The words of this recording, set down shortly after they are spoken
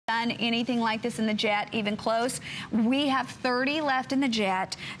done anything like this in the jet, even close. We have 30 left in the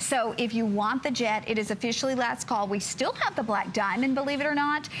jet. So if you want the jet, it is officially last call. We still have the black diamond, believe it or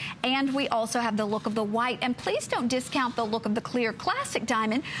not. And we also have the look of the white. And please don't discount the look of the clear classic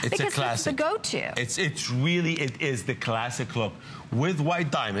diamond, because it's the go-to. It is the classic look. With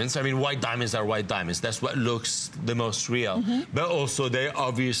white diamonds, I mean, white diamonds are white diamonds. That's what looks the most real. But also, they're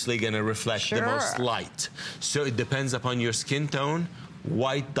obviously going to reflect the most light. So it depends upon your skin tone.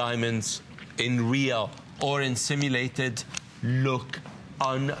 White diamonds in real or in simulated look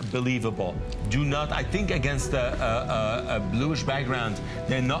unbelievable. Do not, I think against a bluish background,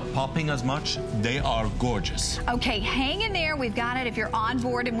 they're not popping as much. They are gorgeous. Okay, hang in there. We've got it if you're on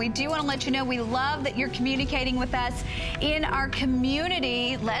board. And we do want to let you know we love that you're communicating with us in our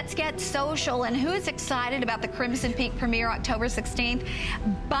community. Let's get social. And who is excited about the Crimson Peak premiere October 16th?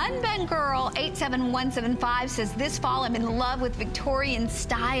 Bun Bun Girl 87175 says, this fall I'm in love with Victorian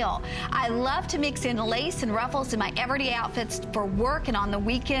style. I love to mix in lace and ruffles in my everyday outfits for work and on the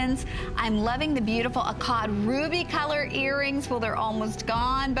weekends. I'm loving the beautiful Akkad ruby color earrings. Well, they're almost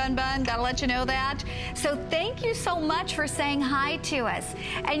gone, Bun Bun. Gotta let you know that. So thank you so much for saying hi to us.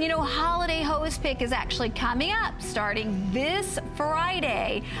 And you know, Holiday Hose Pick is actually coming up starting this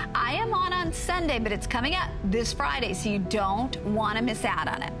Friday. I am on Sunday, but it's coming up this Friday, so you don't want to miss out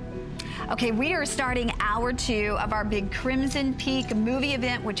on it. Okay, we are starting hour 2 of our big Crimson Peak movie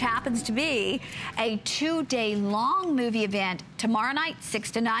event, which happens to be a 2-day long movie event. Tomorrow night,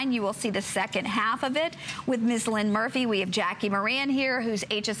 6 to 9, you will see the second half of it with Ms. Lynn Murphy. We have Jackie Moran here, who's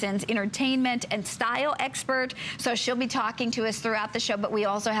HSN's entertainment and style expert. So she'll be talking to us throughout the show. But we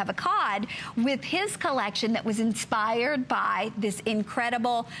also have Akkad with his collection that was inspired by this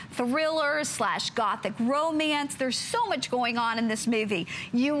incredible thriller / gothic romance. There's so much going on in this movie.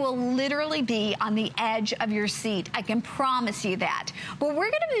 You will literally be on the edge of your seat. I can promise you that. But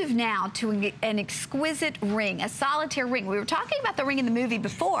we're going to move now to an exquisite ring, a solitaire ring. We were talking about the ring in the movie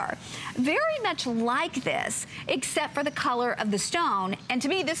before. Very much like this, except for the color of the stone. And to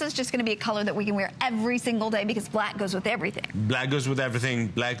me, this is just going to be a color that we can wear every single day because black goes with everything. Black goes with everything.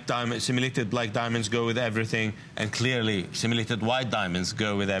 Black diamond, simulated black diamonds go with everything. And clearly, simulated white diamonds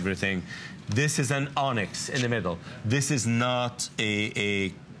go with everything. This is an onyx in the middle. This is not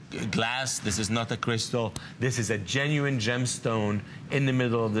a glass, this is not a crystal. This is a genuine gemstone in the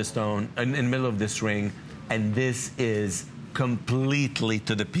middle of the stone, in the middle of this ring. And this is completely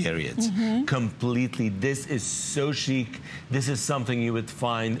to the period. Completely. This is so chic. This is something you would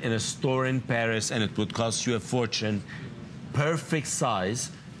find in a store in Paris, and it would cost you a fortune. Perfect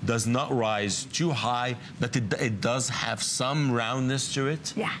size. Does not rise too high, but it does have some roundness to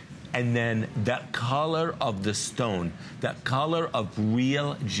it. Yeah. And then that color of the stone, that color of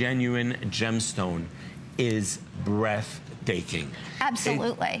real, genuine gemstone is breathtaking.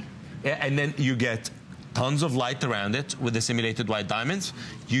 Absolutely. And then you get tons of light around it with the simulated white diamonds.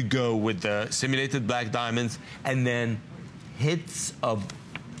 You go with the simulated black diamonds, and then hits of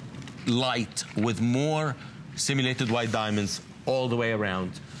light with more simulated white diamonds all the way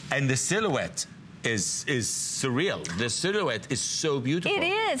around. And the silhouette is surreal. The silhouette is so beautiful. It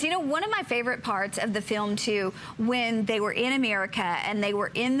is. You know, one of my favorite parts of the film, too, when they were in America and they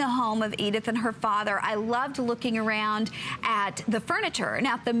were in the home of Edith and her father, I loved looking around at the furniture and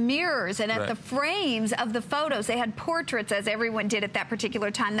at the mirrors and at the frames of the photos. They had portraits, as everyone did at that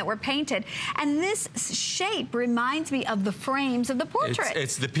particular time, that were painted. And this shape reminds me of the frames of the portraits.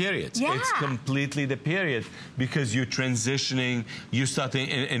 It's the period. Yeah. It's completely the period, because you're transitioning. You start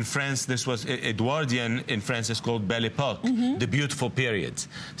in France, this was Edwardian in France is called Belle Epoque, the beautiful period.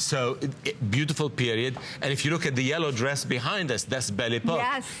 So, beautiful period. And if you look at the yellow dress behind us, that's Belle Epoque.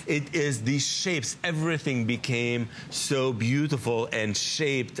 Yes. It is these shapes. Everything became so beautiful and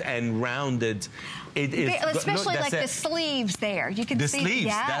shaped and rounded. It is, especially like the sleeves there. You can see the sleeves.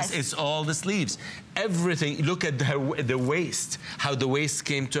 Yes. It's all the sleeves. Everything. Look at the waist. How the waist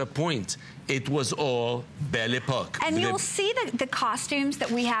came to a point. It was all Belle Epoque. And you'll see the costumes that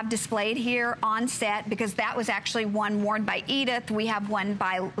we have displayed here on set, because that was actually one worn by Edith. We have one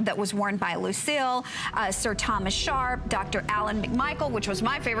that was worn by Lucille, Sir Thomas Sharp, Dr. Alan McMichael, which was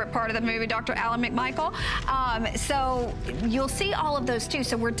my favorite part of the movie, Dr. Alan McMichael. So you'll see all of those too.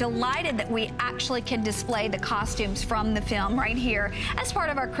 So we're delighted that we actually can display the costumes from the film right here as part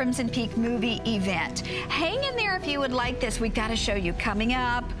of our Crimson Peak movie event. Hang in there if you would like this. We've got to show you coming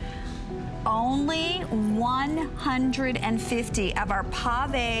up. Only 150 of our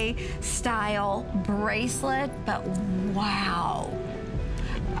pave style bracelet, but wow.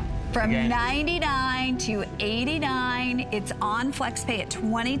 From $99 to $89. It's on FlexPay at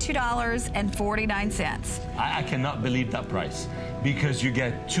 $22.49. I cannot believe that price, because you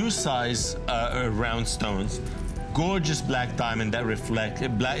get 2 size round stones, gorgeous black diamond that reflect,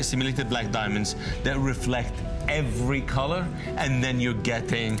 simulated black diamonds that reflect every color, and then you're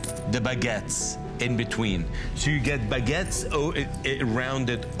getting the baguettes in between. So you get baguettes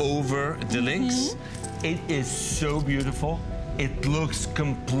rounded over the links. It is so beautiful. It looks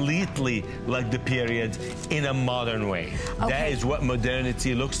completely like the period in a modern way. Okay. That is what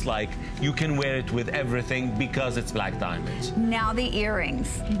modernity looks like. You can wear it with everything because it's black diamonds. Now the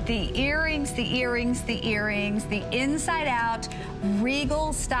earrings. The earrings, the earrings, the earrings, the inside out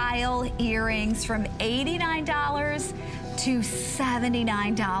regal style earrings from $89 to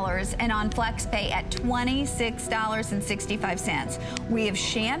 $79, and on FlexPay at $26.65. We have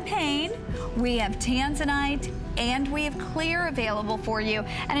champagne, we have tanzanite, and we have clear available for you.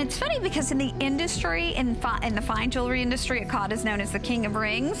 And it's funny because in the industry, in the fine jewelry industry, Akkad is known as the king of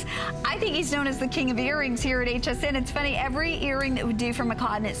rings. I think he's known as the king of earrings here at HSN. It's funny, every earring that we do from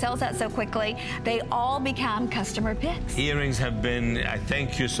Akkad, and it sells out so quickly, they all become customer picks. Earrings have been, I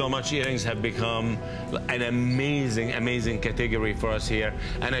thank you so much, earrings have become an amazing, amazing category for us here.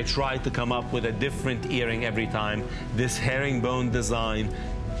 And I try to come up with a different earring every time. This herringbone design,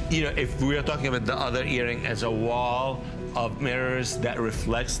 you know, if we are talking about the other earring as a wall of mirrors that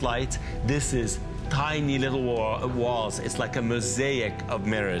reflects light, this is tiny little walls. It's like a mosaic of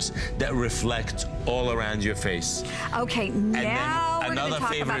mirrors that reflect all around your face. Okay, now we're going to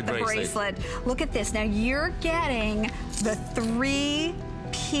talk about the bracelet. Look at this. Now you're getting the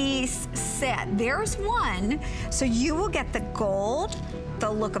 3-piece set. There's one, so you will get the gold, the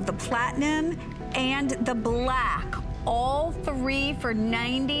look of the platinum, and the black. All 3 for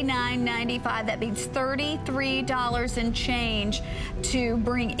 $99.95. That means $33 and change to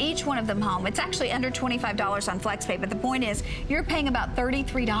bring each one of them home. It's actually under $25 on FlexPay, but the point is you're paying about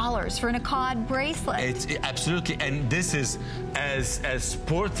 $33 for an Akkad bracelet. It's absolutely, and this is as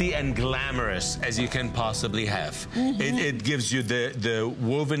sporty and glamorous as you can possibly have. It gives you the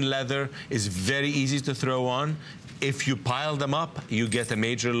woven leather is very easy to throw on. If you pile them up, you get a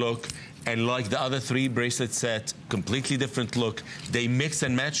major look. And like the other 3 bracelet set, completely different look. They mix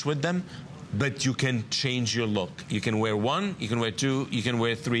and match with them, but you can change your look. You can wear 1, you can wear 2, you can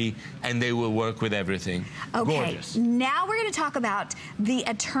wear 3, and they will work with everything. Okay, gorgeous. Now we're going to talk about the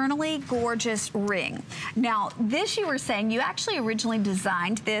Eternally Gorgeous ring. Now, this you were saying, you actually originally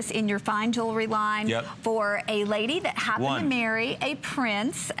designed this in your fine jewelry line for a lady that happened to marry a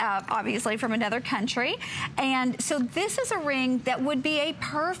prince, obviously from another country. And so this is a ring that would be a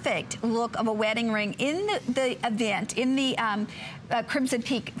perfect look of a wedding ring in the event, in the Crimson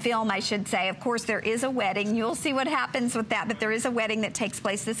Peak film, I should say. Of course, there is a wedding. You'll see what happens with that, but there is a wedding that takes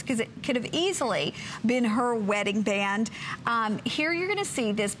place. This because it could have easily been her wedding band. Here you're going to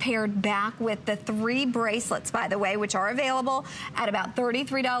see this paired back with the 3 bracelets, by the way, which are available at about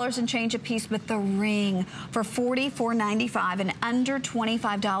 $33 and change a piece, with the ring for $44.95 and under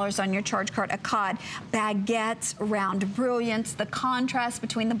 $25 on your charge card. Akkad, baguettes, round brilliance, the contrast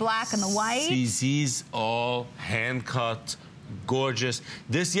between the black and the white. These all hand-cut, gorgeous.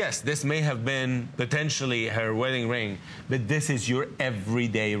 This, yes, this may have been potentially her wedding ring, but this is your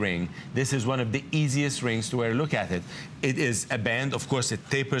everyday ring. This is one of the easiest rings to wear. Look at it. It is a band. Of course, it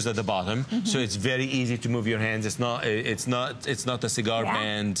tapers at the bottom, so it's very easy to move your hands. It's not a cigar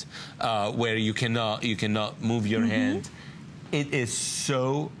band where you cannot move your hand. It is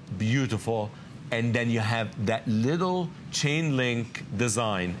so beautiful. And then you have that little chain link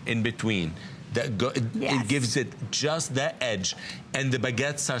design in between. It gives it just that edge, and the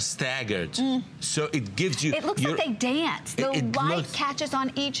baguettes are staggered, so it gives you. It looks like they dance. The light catches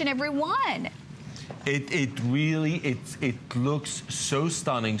on each and every one. It really looks so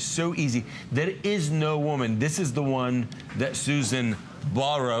stunning, so easy. There is no woman. This is the one that Susan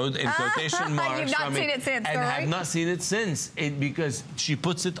borrowed in quotation marks. You've not seen it since, and have not seen it since. Because she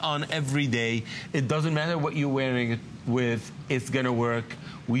puts it on every day. It doesn't matter what you're wearing it with. It's gonna work.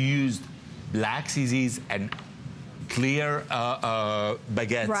 We used black CZs and clear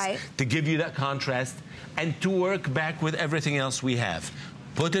baguettes to give you that contrast and to work back with everything else we have.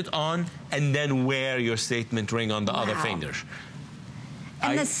 Put it on and then wear your statement ring on the other finger.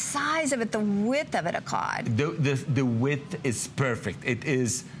 And the size of it, the width of it, Akkad. The width is perfect. It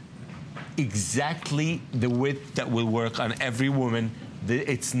is exactly the width that will work on every woman.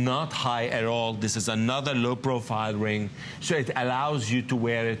 It's not high at all. This is another low-profile ring, so it allows you to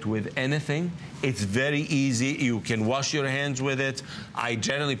wear it with anything. It's very easy. You can wash your hands with it. I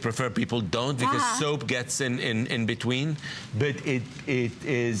generally prefer people don't because soap gets in between. But it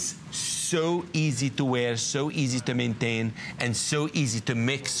is so easy to wear, so easy to maintain, and so easy to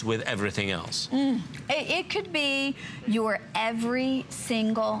mix with everything else. It could be your every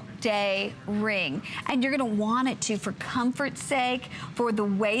single day ring, and you're going to want it to for comfort's sake, for the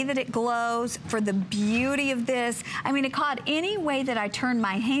way that it glows, for the beauty of this. I mean, any way that I turn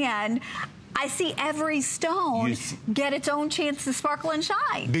my hand, I see every stone get its own chance to sparkle and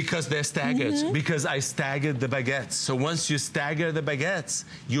shine. Because they're staggered. Because I staggered the baguettes. So once you stagger the baguettes,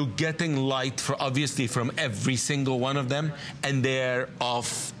 you're getting light, obviously, from every single one of them, and they're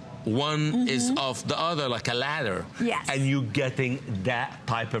off. One is off the other like a ladder. Yes. And you're getting that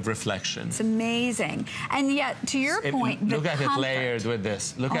type of reflection. It's amazing. And yet, to your point, look at it layered with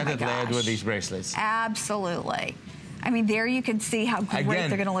this. Look at it layered with these bracelets. Absolutely. I mean, there you can see how great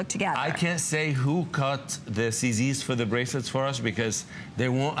they're going to look together. I can't say who cut the CZs for the bracelets for us because they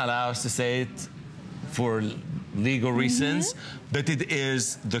won't allow us to say it for legal reasons, but it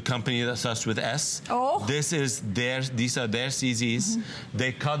is the company that starts with S. These are their CZs.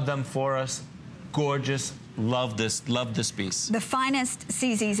 They cut them for us. Gorgeous. Love this piece. The finest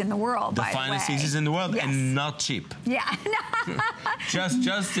CZs in the world, by the way. The finest CZs in the world, and not cheap. Yeah. just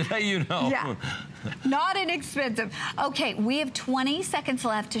to let you know. Yeah. Not inexpensive. Okay, we have 20 seconds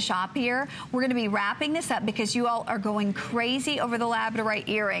left to shop here. We're going to be wrapping this up because you all are going crazy over the labradorite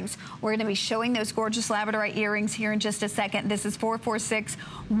earrings. We're going to be showing those gorgeous labradorite earrings here in just a second. This is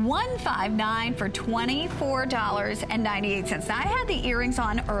 446-159 for $24.98. Now, I had the earrings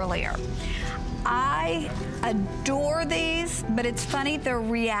on earlier. I adore these, but it's funny, the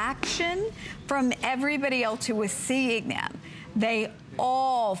reaction from everybody else who was seeing them, they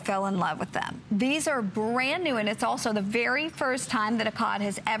all fell in love with them. These are brand new, and it's also the very first time that Akkad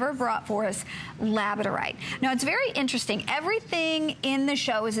has ever brought for us labradorite. Now, it's very interesting. Everything in the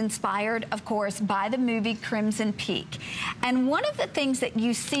show is inspired, of course, by the movie Crimson Peak. And one of the things that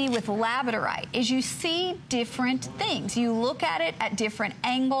you see with labradorite is you see different things. You look at it at different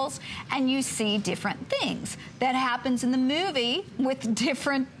angles, and you see different things. That happens in the movie with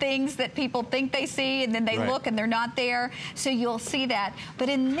different things that people think they see, and then they look and they're not there. So you'll see that. But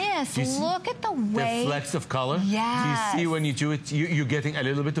in this, look at the way... The flecks of color? Yes. Do you see when you do it, you're getting a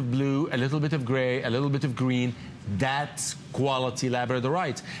little bit of blue, a little bit of gray, a little bit of green. That's quality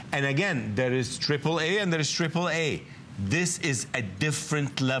labradorite. And again, there is AAA and there is AAA. This is a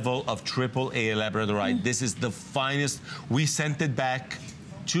different level of AAA labradorite. This is the finest. We sent it back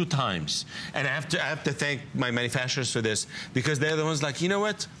 2 times. And I have to thank my manufacturers for this because they're the ones like, you know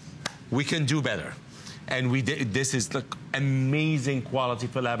what? We can do better. And we did. This is like amazing quality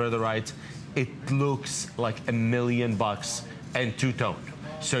for labradorite. It looks like $1 million and 2-tone.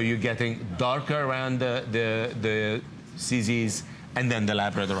 So you're getting darker around the CZs and then the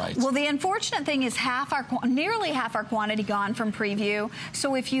labradorite. Well, the unfortunate thing is nearly half our quantity gone from preview.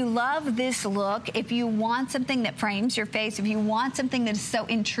 So if you love this look, if you want something that frames your face, if you want something that is so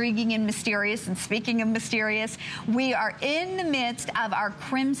intriguing and mysterious, and speaking of mysterious, we are in the midst of our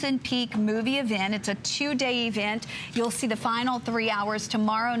Crimson Peak movie event. It's a 2-day event. You'll see the final 3 hours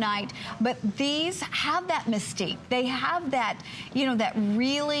tomorrow night. But these have that mystique. They have that, you know, that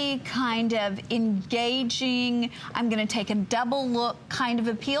really kind of engaging, I'm going to take a double look kind of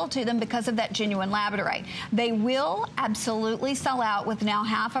appeal to them because of that genuine labradorite. They will absolutely sell out with now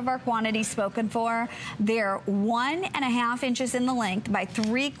half of our quantity spoken for. They're 1.5 inches in the length by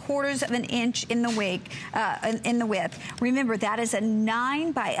 3/4 of an inch in the width. Remember, that is a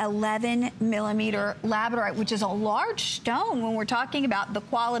 9 by 11 millimeter labradorite, which is a large stone when we're talking about the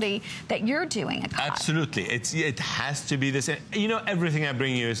quality that you're doing. Absolutely. It has to be this. You know, everything I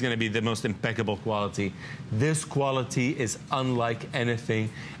bring you is going to be the most impeccable quality. This quality is unlike anything,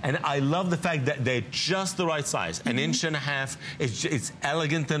 and I love the fact that they're just the right size. 1.5 inches. It's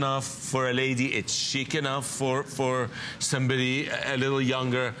elegant enough for a lady. It's chic enough for somebody a little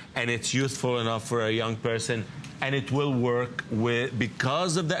younger, and it's youthful enough for a young person. And it will work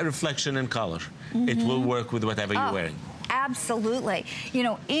because of that reflection and color. It will work with whatever you're wearing. Absolutely. You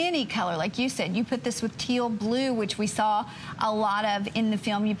know, any color, like you said, you put this with teal blue, which we saw a lot of in the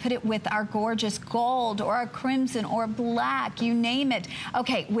film. You put it with our gorgeous gold or a crimson or black, you name it.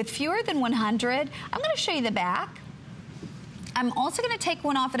 Okay, with fewer than 100, I'm going to show you the back. I'm also going to take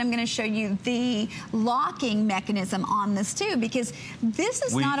one off, and I'm going to show you the locking mechanism on this too, because this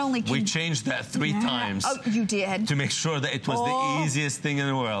is not only... We changed that 3 times. Oh, you did? To make sure that it was the easiest thing in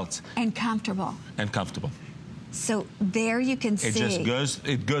the world. And comfortable. And comfortable. So there you can see.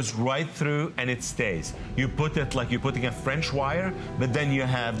 It goes right through and it stays. You put it like you're putting a French wire, but then you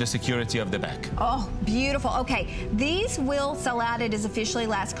have the security of the back. Oh, beautiful. Okay, these will sell out. It is officially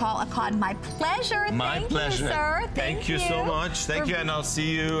last call. Akkad, my pleasure. My pleasure. You, sir. Thank you so much. Thank you, and I'll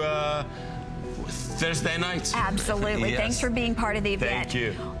see you Thursday night. Absolutely. Yes. Thanks for being part of the event. Thank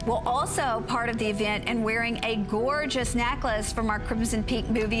you. Well, also part of the event and wearing a gorgeous necklace from our Crimson Peak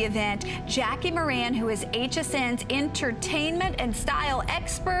movie event, Jackie Moran, who is HSN's entertainment and style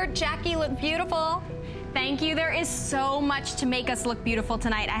expert. Jackie, look beautiful. Thank you. There is so much to make us look beautiful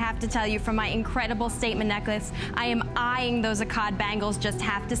tonight. I have to tell you, from my incredible statement necklace, I am eyeing those Akkad bangles, just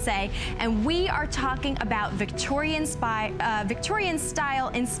have to say. And we are talking about Victorian style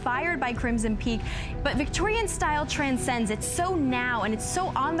inspired by Crimson Peak. But Victorian style transcends. It's so now and it's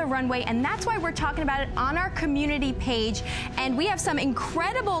so on the runway. And that's why we're talking about it on our community page. And we have some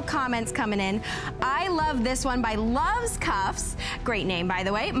incredible comments coming in. I love this one by Loves Cuffs. Great name, by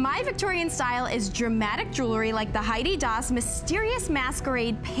the way. My Victorian style is dramatic jewelry like the Heidi Daas Mysterious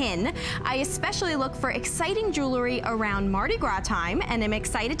Masquerade pin. I especially look for exciting jewelry around Mardi Gras time, and I'm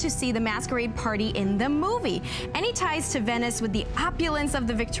excited to see the masquerade party in the movie. Any ties to Venice with the opulence of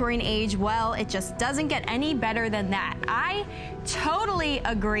the Victorian age, well, it just doesn't get any better than that. I totally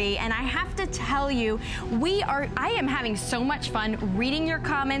agree, and I have to tell you, I am having so much fun reading your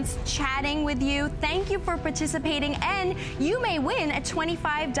comments, chatting with you. Thank you for participating, and you may win a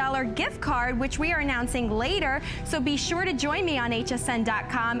 $25 gift card, which we are announcing later, so be sure to join me on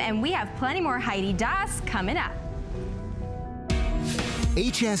hsn.com, and we have plenty more Heidi Daas coming up.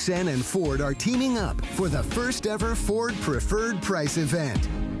 HSN and Ford are teaming up for the first ever Ford Preferred Price event.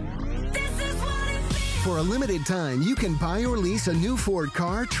 For a limited time, you can buy or lease a new Ford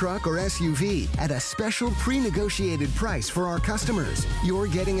car, truck, or SUV at a special pre-negotiated price for our customers. You're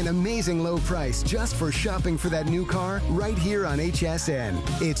getting an amazing low price just for shopping for that new car right here on HSN.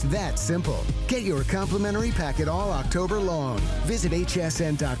 It's that simple. Get your complimentary packet all October long. Visit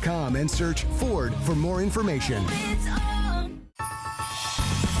hsn.com and search Ford for more information.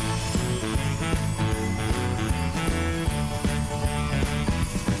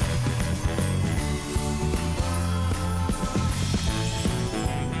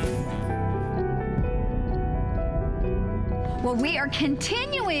 Well, we are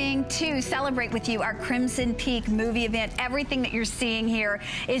continuing to celebrate with you our Crimson Peak movie event. Everything that you're seeing here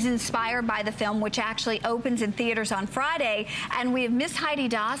is inspired by the film, which actually opens in theaters on Friday. And we have Miss Heidi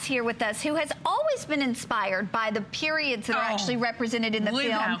Daas here with us, who has always been inspired by the periods that are actually represented in the film.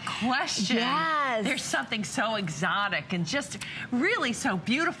 Without question. Yes. There's something so exotic and just really so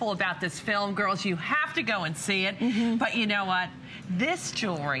beautiful about this film, girls. You have to go and see it. But you know what? This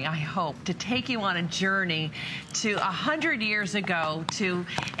jewelry, I hope, to take you on a journey to 100 years ago,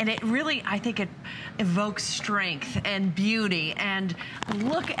 and it really, I think it evokes strength and beauty. And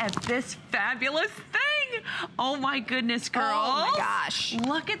look at this fabulous thing. Oh my goodness, girls. Oh my gosh.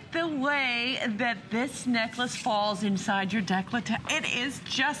 Look at the way that this necklace falls inside your décolleté. It is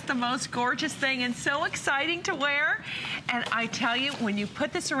just the most gorgeous thing and so exciting to wear. And I tell you, when you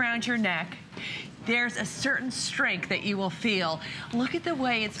put this around your neck, there's a certain strength that you will feel. Look at the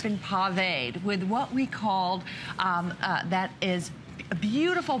way it's been paved with what we called, that is a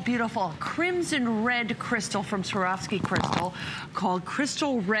beautiful, beautiful crimson red crystal from Swarovski crystal called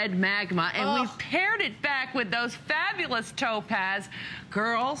Crystal Red Magma. And we've paired it back with those fabulous topaz.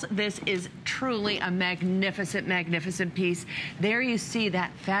 Girls, this is truly a magnificent, magnificent piece. There you see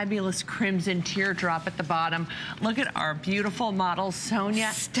that fabulous crimson teardrop at the bottom. Look at our beautiful model,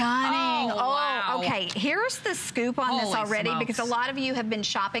 Sonia. Stunning. Oh, wow. Okay. Here's the scoop on this already, smokes. because a lot of you have been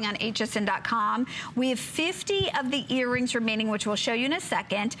shopping on hsn.com. We have 50 of the earrings remaining, which we'll show you in a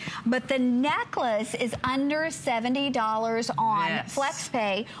second. But the necklace is under $70 on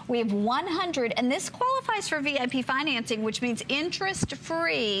FlexPay. We have 100, and this qualifies for VIP financing, which means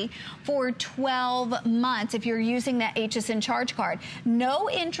interest-free for 12 months if you're using that HSN charge card. No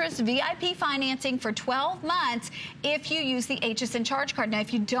interest VIP financing for 12 months if you use the HSN charge card. Now,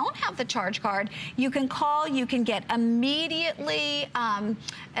 if you don't have the charge card, you can call. You can get immediately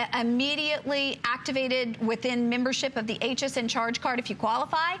activated within membership of the HSN charge card if you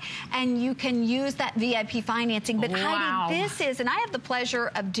qualify, and you can use that VIP financing. But Heidi, this is, and I have the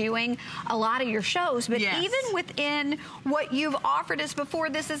pleasure of doing a lot of your shows, but even within what you've offered us before,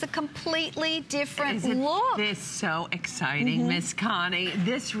 this is a completely different look. This is so exciting, Miss Connie.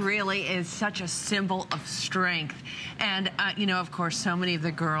 This really is such a symbol of strength. And, you know, of course, so many of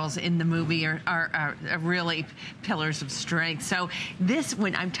the girls in the movie are really pillars of strength. So this,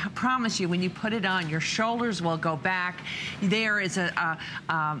 when I promise you, when you put it on, your shoulders will go back. There is is,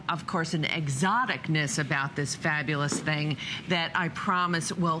 of course, an exoticness about this fabulous thing that I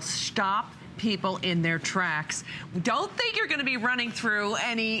promise will stop people in their tracks. Don't think you're going to be running through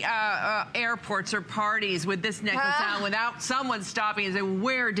any airports or parties with this necklace on without someone stopping and saying,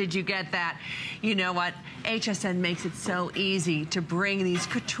 where did you get that? You know what? HSN makes it so easy to bring these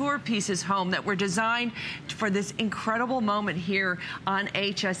couture pieces home that were designed for this incredible moment here on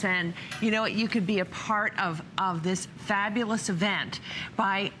HSN. You know what? You could be a part of this fabulous event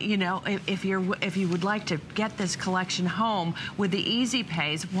by, you know, if you would like to get this collection home with the easy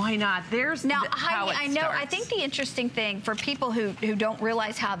pays, why not? There's now, Heidi, I know. I think the interesting thing for people who don't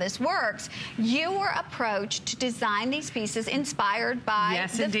realize how this works, you were approached to design these pieces inspired by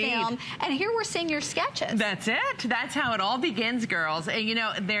the film, and here we're seeing your sketches. That's it. That's how it all begins, girls. And you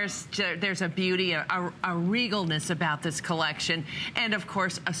know, there's a beauty, a regalness about this collection, and of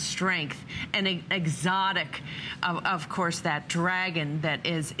course a strength, an exotic, of course that dragon that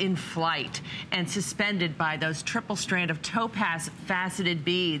is in flight and suspended by those triple strand of topaz faceted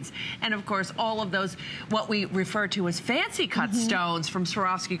beads, and of course all of those what we refer to as fancy cut stones from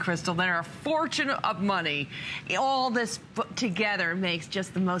Swarovski crystal that are a fortune of money. All this put together makes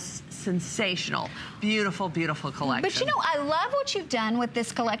just the most sensational, beautiful, beautiful collection. But you know, I love what you've done with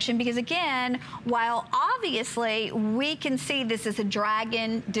this collection because again, while obviously we can see this is a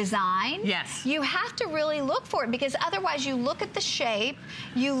dragon design, yes, you have to really look for it because otherwise you look at the shape,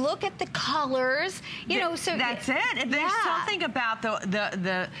 you look at the colors, you know, so that's it. There's something about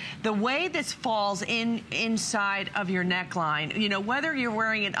the way this falls inside of your neckline. You know, whether you're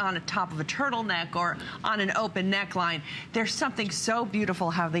wearing it on the top of a turtleneck or on an open neckline, there's something so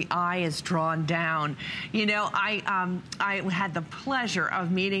beautiful how the eye is drawn down. You know, I had the pleasure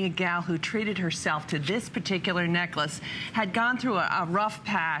of meeting a gal who treated herself to this particular necklace, had gone through a rough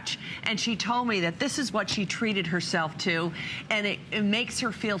patch, and she told me that this is what she treated herself to, and it makes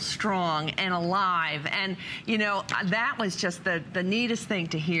her feel strong and alive. And, you know, that was just the neatest thing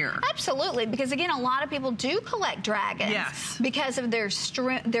to hear. Absolutely, because again, a lot of people do collect dragons because of their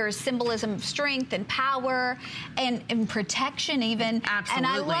symbolism of strength and power and protection even. Absolutely. And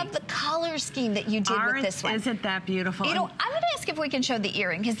I love the color scheme that you did with this one. Isn't that beautiful? You know, I'm going to ask if we can show the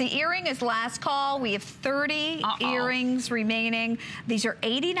earring because the earring is last call. We have 30 earrings remaining. These are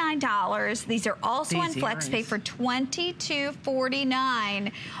 $89. These are also on FlexPay for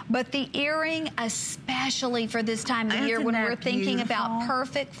 $22.49. But the earring, especially for this time of the year when we're thinking about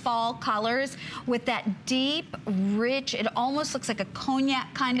perfect fall colors with that deep, rich, it almost looks like a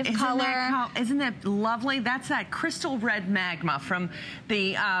cognac kind of color. Isn't that lovely? That's that crystal red magma from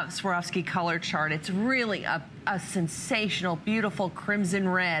the Swarovski color chart. It's really a sensational, beautiful crimson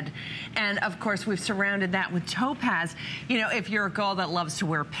red. And of course, we've surrounded that with topaz. You know, if you're a girl that loves to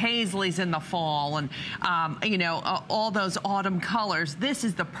wear paisleys in the fall and, you know, all those autumn colors, this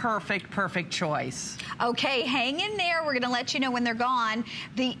is the perfect choice. Okay, hang in there. We're going to let you know when they're gone.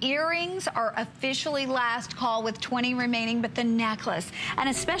 The earrings are officially last call with 20 remaining, but the necklace, and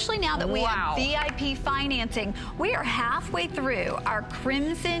especially now that we have VIP financing, we are halfway through our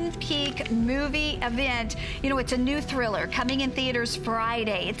Crimson Peak movie event. You know, it's a new thriller coming in theaters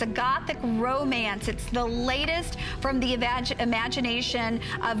Friday. It's a gothic romance. It's the latest from the imagination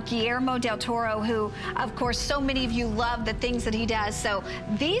of Guillermo del Toro, who, of course, so many of you love the things that he does. So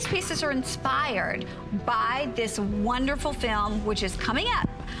these pieces are inspired by this wonderful film, which is coming up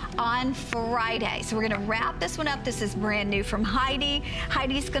on Friday. So we're going to wrap this one up. This is brand new from Heidi.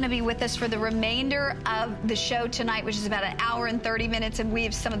 Heidi's going to be with us for the remainder of the show tonight, which is about an hour and 30 minutes, and we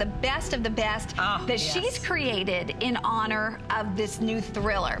have some of the best that she's created in honor of this new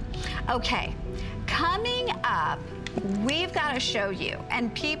thriller. Okay, coming up, we've got to show you,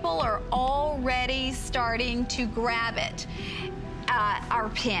 and people are already starting to grab it. Our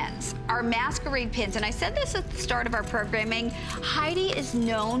pins, our masquerade pins. And I said this at the start of our programming. Heidi is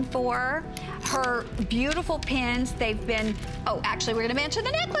known for her beautiful pins. They've been, actually, we're going to mention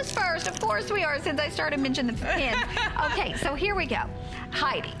the necklace first. Of course we are, since I started mentioning the pins. Okay, so here we go.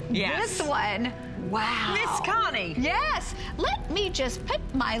 Heidi, this one, wow. Miss Connie. Yes. Let me just put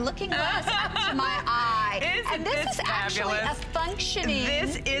my looking glass up to my eye. And this is actually a functioning.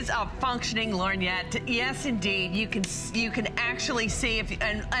 This is a functioning lorgnette. Yes, indeed. You can actually see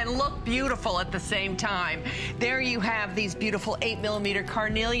and look beautiful at the same time. There you have these beautiful 8mm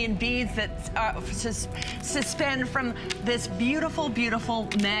carnelian beads that suspend from this beautiful, beautiful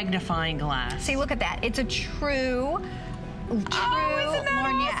magnifying glass. See, look at that. It's a true isn't that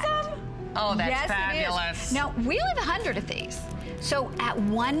lorgnette. Awesome? Oh, that's fabulous. Now, we only have 100 of these. So at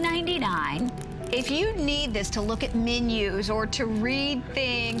 $199, if you need this to look at menus or to read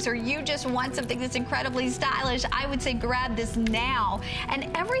things, or you just want something that's incredibly stylish, I would say grab this now. And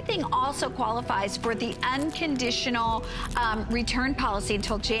everything also qualifies for the unconditional return policy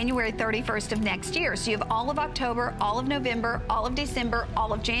until January 31st of next year. So you have all of October, all of November, all of December,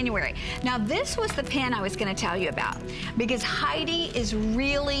 all of January. Now, this was the pin I was going to tell you about, because Heidi is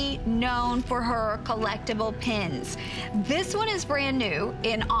really known for her collectible pins. This one is brand new,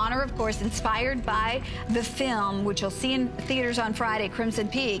 in honor, of course, inspired by the film, which you'll see in theaters on Friday, Crimson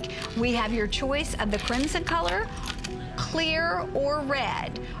Peak. We have your choice of the crimson color, clear, or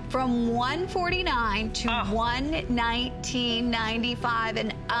red, from $149 to $119.95,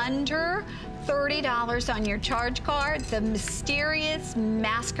 and under $30 on your charge card, the Mysterious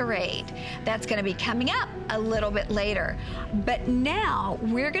Masquerade. That's going to be coming up a little bit later. But now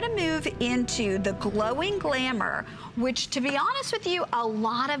we're going to move into the Glowing Glamour, which, to be honest with you, a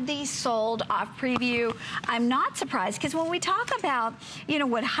lot of these sold off preview. I'm not surprised, because when we talk about, you know,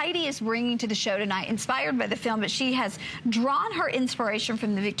 what Heidi is bringing to the show tonight, inspired by the film, but she has drawn her inspiration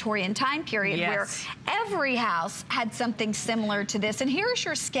from the Victorian time period, where every house had something similar to this. And here's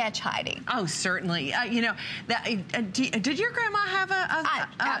your sketch, Heidi. Oh, certainly. You know, did your grandma have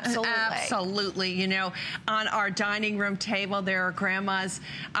absolutely. Absolutely. You know, on our dining room table, there are grandma's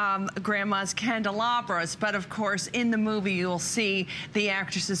candelabras. But of course, in the movie, you'll see the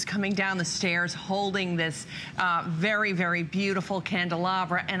actresses coming down the stairs holding this very, very beautiful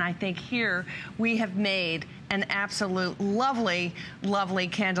candelabra. And I think here we have made an absolute lovely, lovely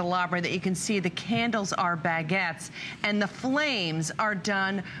candelabra that you can see. The candles are baguettes, and the flames are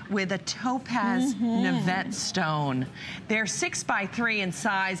done with a topaz Navette stone. They're 6 by 3 in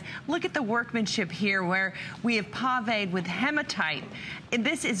size. Look at the workmanship here, where we have pavéed with hematite.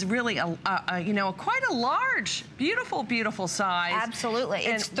 This is really you know, quite a large, beautiful, beautiful size. Absolutely.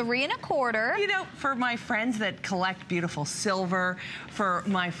 And it's 3 1/4. You know, for my friends that collect beautiful silver, for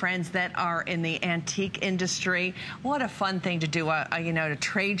my friends that are in the antique industry, what a fun thing to do you know, a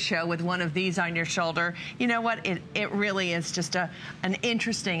trade show with one of these on your shoulder. You know what? It really is just an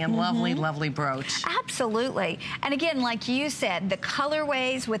interesting and lovely, lovely brooch. Absolutely. And again, like you said, the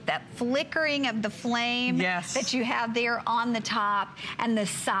colorways with that flickering of the flame that you have there on the top, and the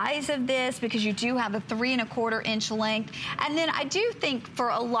size of this, because you do have a 3 1/4 inch length. And then I do think for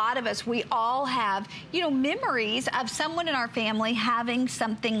a lot of us, we all have, you know, memories of someone in our family having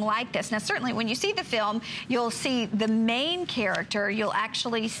something like this. Now, certainly when you see the film, you'll see the main character. You'll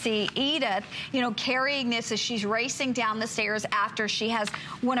actually see Edith, you know, carrying this as she's racing down the stairs after she has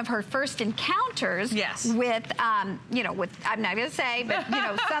one of her first encounters with, you know, with, I'm not going to say, but, you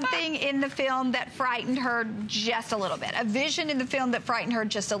know, something in the film that frightened her just a little bit. A vision in the film that frightened her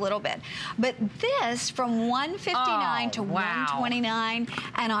just a little bit. But this, from $159 to $129,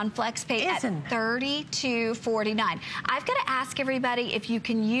 and on FlexPay at $32.49. I've got to ask everybody, if you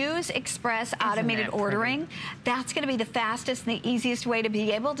can use Express automated ordering, that's going to be the fastest and the easiest way to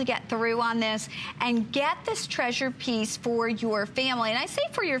be able to get through on this and get this treasure piece for your family. And I say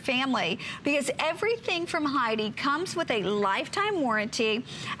for your family because everything from Heidi comes with a lifetime warranty,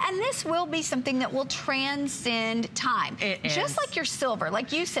 and this will be something that will transcend time. Just like your silver,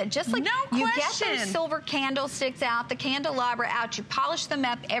 like you said, just like you get those silver candlesticks out, the candelabra out, you polish them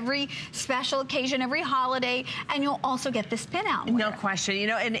up every special occasion, every holiday, and you'll also get this pin out. No question. You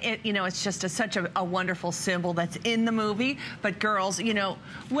know, and you know, it's just such a wonderful symbol that's in the movie. But girls, you know,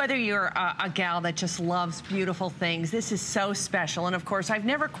 whether you're a gal that just loves beautiful things, this is so special. And of course, I've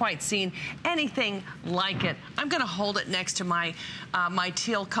never quite seen anything like it. I'm going to hold it next to my my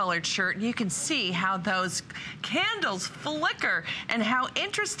teal-colored shirt, and you can see how those candles flicker, and how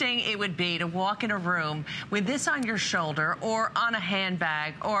interesting it would be to walk in a room with this on your shoulder or on a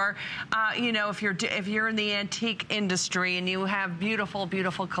handbag, or you know, if you're in the antique industry and you have beautiful,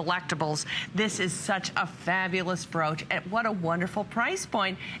 beautiful collectibles. This is such a fabulous brooch at what a wonderful price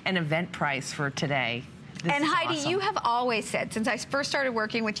point and event price for today. And Heidi, you have always said, since I first started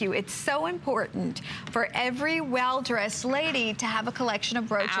working with you, it's so important for every well-dressed lady to have a collection of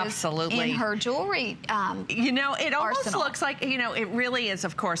brooches in her jewelry you know, it almost looks like, you know, it really is,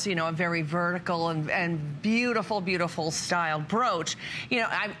 of course, you know, a very vertical and beautiful, beautiful styled brooch. You know,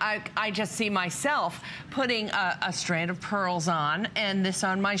 I just see myself putting a strand of pearls on and this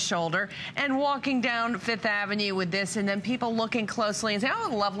on my shoulder and walking down Fifth Avenue with this, and then people looking closely and say, oh,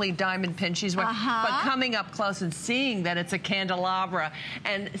 lovely diamond pin she's wearing. But coming up close and seeing that it's a candelabra,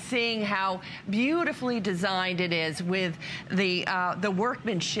 and seeing how beautifully designed it is with the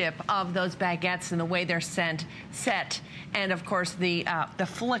workmanship of those baguettes and the way they're set, and of course the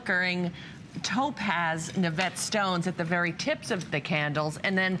flickering topaz Navette stones at the very tips of the candles,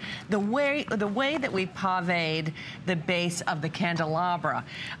 and then the way that we paved the base of the candelabra.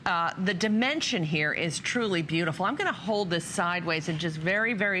 The dimension here is truly beautiful. I'm going to hold this sideways and just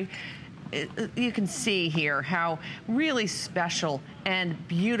very, you can see here how really special and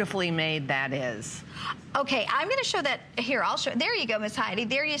beautifully made that is. Okay, I'm going to show that here. I'll show. There you go, Miss Heidi.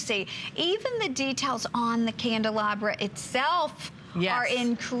 There you see. Even the details on the candelabra itself are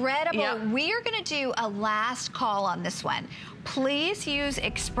incredible. Yep. We are going to do a last call on this one. Please use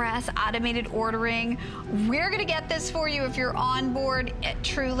Express Automated Ordering. We're going to get this for you if you're on board.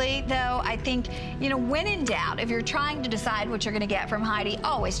 Truly, though, I think, you know, when in doubt, if you're trying to decide what you're going to get from Heidi,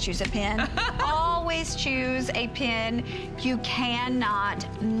 always choose a pin. Always choose a pin you cannot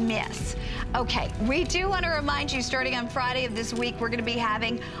miss. Okay, we do want to remind you, starting on Friday of this week, we're going to be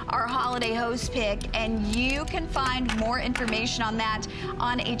having our holiday host pick, and you can find more information on that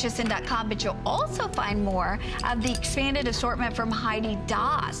on hsn.com, but you'll also find more of the expanded assortment from Heidi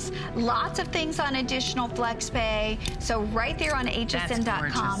Daas. Lots of things on additional flex pay. So right there on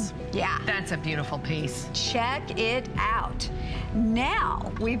hsn.com. Yeah. That's a beautiful piece. Check it out.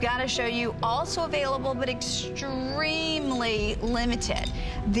 Now, we've got to show you also available but extremely limited,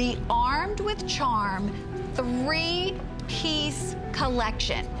 the Armed with Charm 3-piece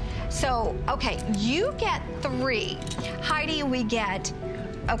collection. So, okay, you get 3. Heidi, we get,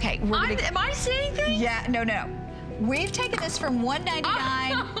 okay. Am I seeing things? Yeah, no. We've taken this from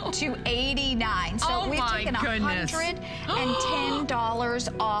 $199 to $89. So we've taken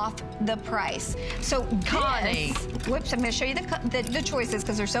 $110 off the price. So Connie. Whoops, I'm going to show you the choices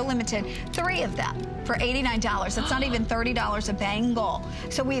because they're so limited. 3 of them for $89. That's not even $30 a bangle.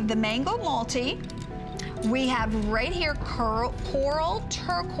 So we have the Mango Multi. We have right here Coral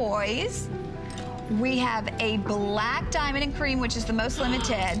Turquoise. We have a Black Diamond and Cream, which is the most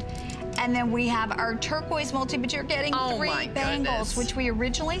limited. And then we have our turquoise multi, but you're getting 3 bangles, which we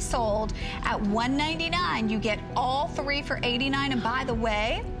originally sold at $199. You get all 3 for $89. And by the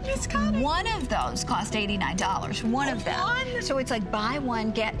way, one of those cost $89. One of them. So it's like buy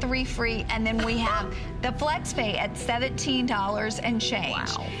 1, get 3 free. And then we have the flex pay at $17 and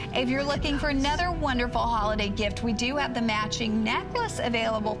change. Wow. If you're looking for another wonderful holiday gift, we do have the matching necklace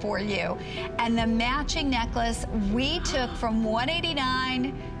available for you. And the matching necklace we took from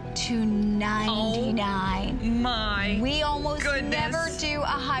 $189 to $99. Oh my We almost never do a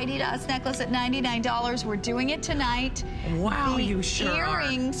Heidi Daas necklace at $99. We're doing it tonight. Wow, the you sure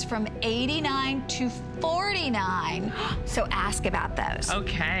earrings from $89 to $49. So ask about those.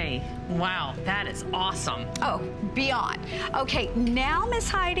 Okay. Wow, that is awesome. Oh, beyond. Okay, now, Miss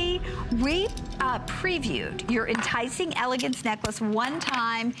Heidi, we previewed your Enticing Elegance necklace one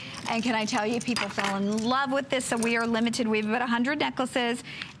time, and can I tell you, people fell in love with this, so we are limited. We have about 100 necklaces,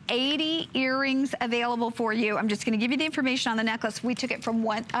 80 earrings available for you. I'm just going to give you the information on the necklace. We took it from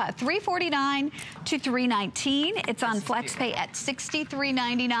 $349 to $319. It's on FlexPay at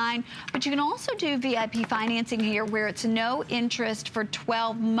 $63.99. But you can also do VIP financing here, where it's no interest for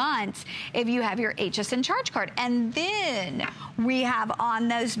 12 months if you have your HSN charge card. And then we have on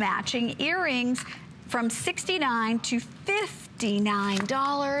those matching earrings from $69 to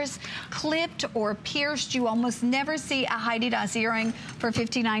 $59, clipped or pierced. You almost never see a Heidi Daas earring for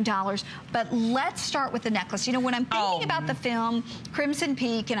 $59. But let's start with the necklace. You know, when I'm thinking about the film Crimson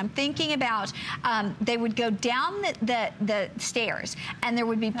Peak, and I'm thinking about they would go down the stairs, and there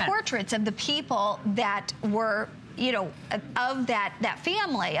would be portraits of the people that were, you know, of that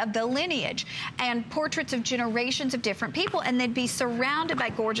family, of the lineage, and portraits of generations of different people, and they'd be surrounded by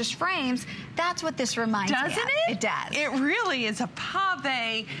gorgeous frames. That's what this reminds me of. Doesn't it? It does. It really is a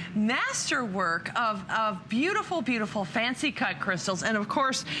pave masterwork of beautiful, beautiful fancy cut crystals. And of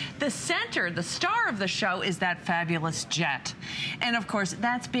course, the center, the star of the show, is that fabulous jet. And of course,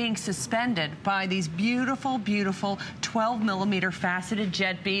 that's being suspended by these beautiful, beautiful 12mm faceted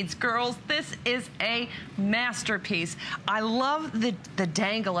jet beads. Girls, this is a masterpiece. I love the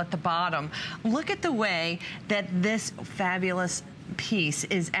dangle at the bottom. Look at the way that this fabulous piece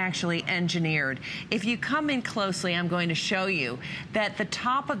is actually engineered. If you come in closely, I'm going to show you that the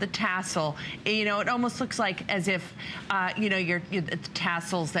top of the tassel, you know, it almost looks like as if, you know, the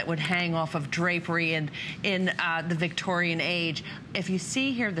tassels that would hang off of drapery in the Victorian age. If you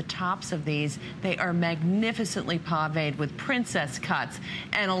see here the tops of these, they are magnificently paved with princess cuts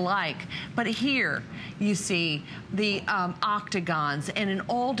and alike. But here you see the octagons, and in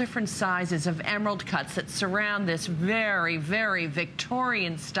all different sizes of emerald cuts that surround this very, very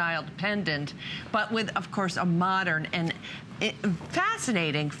Victorian styled pendant, but with, of course, a modern and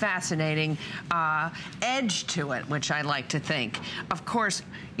fascinating edge to it, which I like to think. Of course,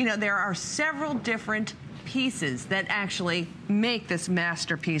 you know, there are several different pieces that actually make this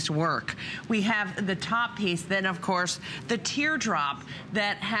masterpiece work. We have the top piece, then of course the teardrop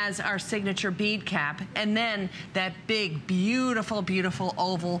that has our signature bead cap, and then that big, beautiful, beautiful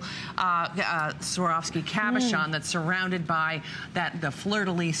oval Swarovski cabochon that's surrounded by the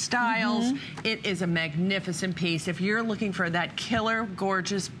fleur-de-lis styles. It is a magnificent piece. If you're looking for that killer,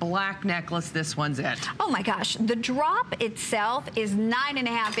 gorgeous black necklace, this one's it. Oh my gosh, the drop itself is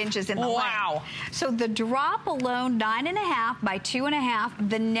 9.5 inches in the length. Wow. So the drop alone, 9.5 by 2.5.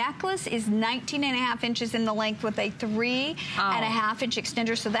 The necklace is 19.5 inches in the length with a 3.5 inch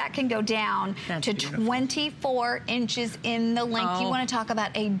extender, so that can go down to beautiful. 24 inches in the length. You want to talk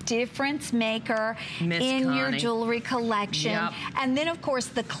about a difference maker in your jewelry collection. And then, of course,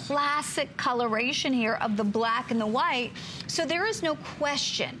 the classic coloration here of the black and the white. So there is no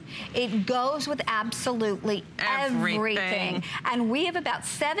question. It goes with absolutely everything. And we have about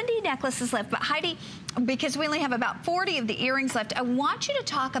 70 necklaces left. But Heidi, because we only have about 40 of the earrings left, I want you to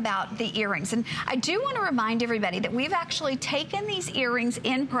talk about the earrings. And I do want to remind everybody that we've actually taken these earrings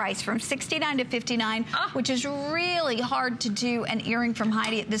in price from $69 to $59, which is really hard to do an earring from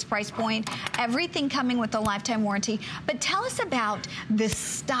Heidi at this price point. Everything coming with a lifetime warranty. But tell us about the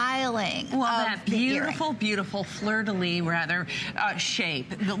styling of that beautiful, earring. beautiful fleur-de-lis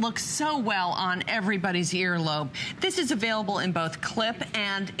shape that looks so well on everybody's earlobe. This is available in both clip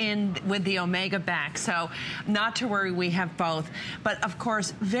and with the Omega back. So not to worry, we have both. But of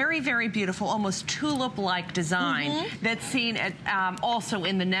course, very, very beautiful, almost tulip-like design that's seen also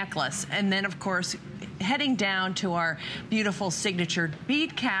in the necklace. And then, of course, heading down to our beautiful signature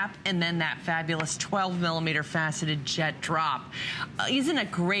bead cap, and then that fabulous 12mm faceted jet drop. Isn't a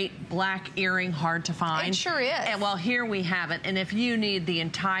great black earring hard to find? It sure is. And well, here we have it. And if you need the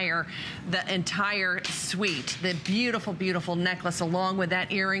entire suite, the beautiful, beautiful necklace along with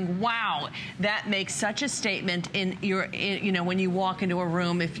that earring, wow, that makes such a statement in your, you know, when you walk into a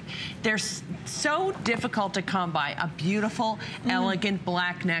room. If they're so difficult to come by, a beautiful, elegant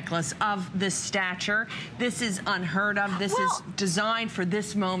black necklace of this stature. This is unheard of. This is designed for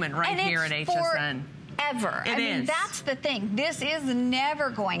this moment right here at HSN. Ever. I mean, that's the thing. This is never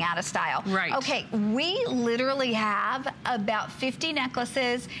going out of style. Right. Okay, we literally have about 50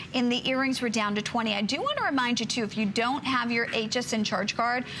 necklaces. In the earrings, we're down to 20. I do want to remind you, too, if you don't have your HSN charge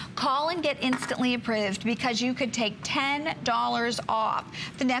card, call and get instantly approved, because you could take $10 off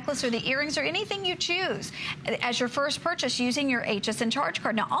the necklace or the earrings or anything you choose as your first purchase using your HSN charge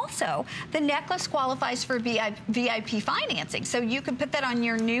card. Now, also, the necklace qualifies for VIP financing, so you could put that on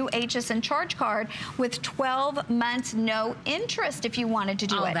your new HSN charge card with 12 months no interest if you wanted to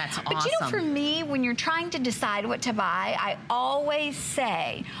do it. That's awesome. But you know, for me, when you're trying to decide what to buy, I always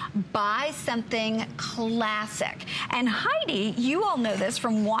say, buy something classic. And Heidi, you all know this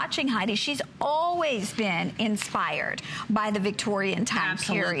from watching Heidi, she's always been inspired by the Victorian time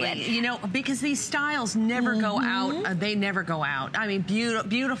period. You know, because these styles never go out. They never go out. I mean,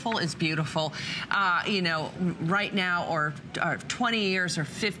 beautiful is beautiful. You know, right now or 20 years or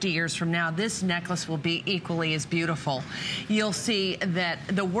 50 years from now, this necklace will be equally as beautiful. You'll see that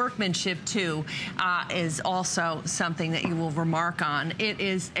the workmanship, too, is also something that you will remark on. It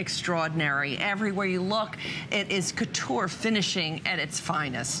is extraordinary. Everywhere you look, it is couture finishing at its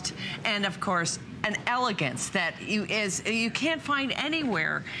finest. And, of course, an elegance that you can't find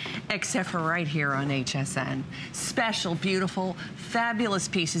anywhere except for right here on HSN. Special, beautiful, fabulous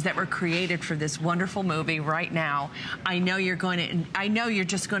pieces that were created for this wonderful movie right now. I know you're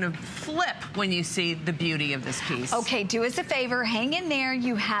just going to flip when you see the beauty of this piece. Okay, do us a favor, hang in there.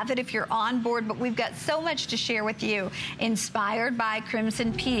 You have it if you're on board, but we've got so much to share with you. Inspired by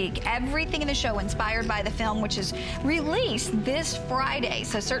Crimson Peak. Everything in the show inspired by the film, which is released this Friday.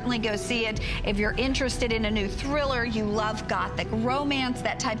 So certainly go see it. If you're interested in a new thriller, you love gothic romance,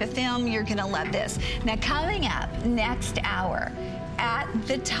 that type of film, you're gonna love this. Now, coming up next hour, at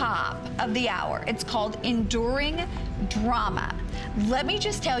the top of the hour, it's called Enduring Drama. Let me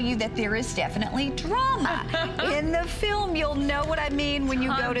just tell you that there is definitely drama in the film. You'll know what I mean when you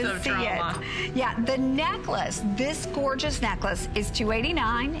go to see it. Yeah, the necklace, this gorgeous necklace is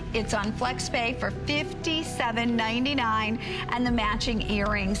 $289. It's on FlexPay for $57.99, and the matching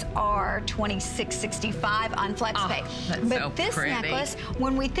earrings are $26.65 on FlexPay. But this necklace,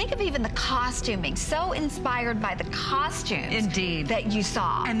 when we think of even the costuming, so inspired by the costumes that you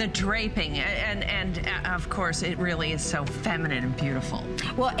saw. And the draping, and of course, it really is so feminine and beautiful.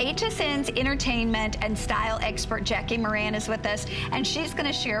 Well, HSN's entertainment and style expert Jackie Moran is with us, and she's going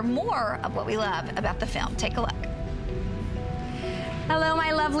to share more of what we love about the film. Take a look. Hello,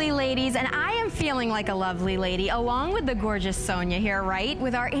 my lovely ladies, and I am feeling like a lovely lady, along with the gorgeous Sonia here, right?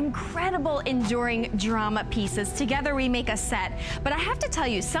 With our incredible enduring drama pieces. Together we make a set. But I have to tell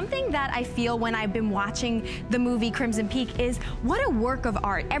you, something that I feel when I've been watching the movie Crimson Peak is what a work of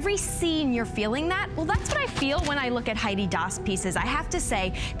art. Every scene you're feeling that. Well, that's what I feel when I look at Heidi Daas pieces. I have to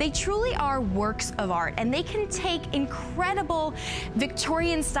say, they truly are works of art, and they can take incredible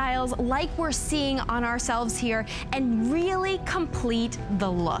Victorian styles like we're seeing on ourselves here and really complete the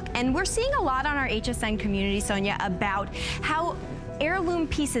look. And we're seeing a lot on our HSN community, Sonia, about how heirloom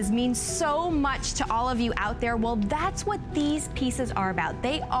pieces mean so much to all of you out there. Well, that's what these pieces are about.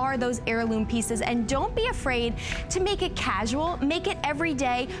 They are those heirloom pieces, and don't be afraid to make it casual, make it every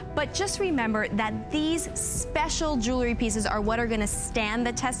day, but just remember that these special jewelry pieces are what are gonna stand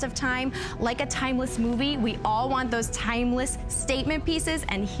the test of time. Like a timeless movie, we all want those timeless statement pieces,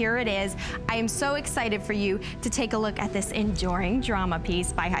 and here it is. I am so excited for you to take a look at this enduring drama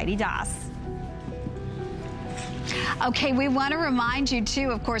piece by Heidi Daas. Okay, we want to remind you too,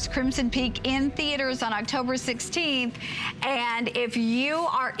 of course, Crimson Peak in theaters on October 16th. And if you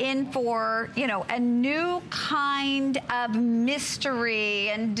are in for, you know, a new kind of mystery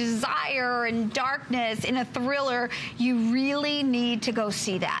and desire and darkness in a thriller, you really need to go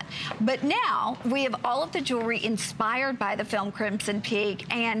see that. But now we have all of the jewelry inspired by the film Crimson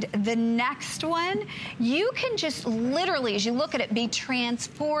Peak. And the next one, you can just literally, as you look at it, be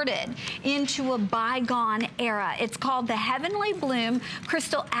transported into a bygone era. It's called the Heavenly Bloom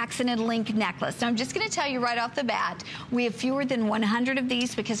Crystal Accented Link Necklace. Now, I'm just going to tell you right off the bat, we have fewer than 100 of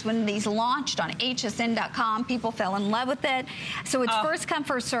these because when these launched on hsn.com, people fell in love with it. So it's first come,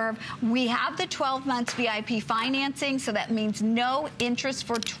 first serve. We have the 12 months VIP financing, so that means no interest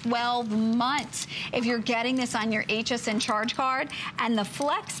for 12 months if you're getting this on your HSN charge card. And the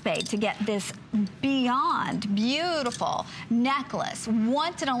FlexPay to get this beyond beautiful necklace,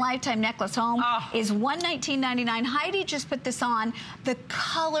 once in a lifetime necklace home is $119.99. Heidi just put this on. The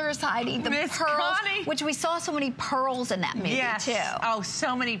colors, Heidi, the Miss pearls, Connie. which we saw so many pearls in that movie too. Oh,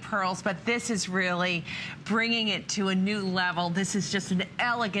 so many pearls, but this is really bringing it to a new level. This is just an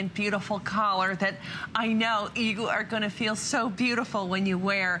elegant, beautiful collar that I know you are going to feel so beautiful when you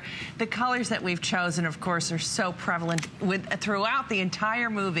wear. The colors that we've chosen, of course, are so prevalent throughout the entire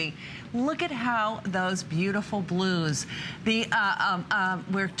movie. Look at how those beautiful blues, the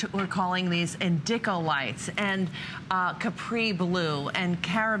we're calling these indigo lights, and Capri blue and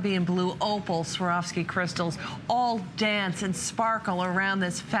Caribbean blue opal Swarovski crystals all dance and sparkle around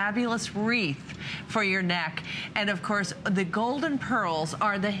this fabulous wreath for your neck. And of course, the golden pearls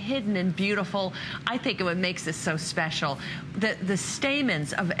are the hidden and beautiful. I think what makes this so special. The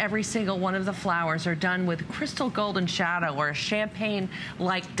stamens of every single one of the flowers are done with crystal golden shadow or a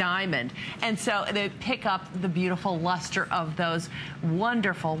champagne-like diamond. And so they pick up the beautiful luster of those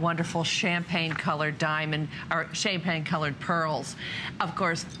wonderful, wonderful champagne-colored diamond or champagne-colored pearls. Of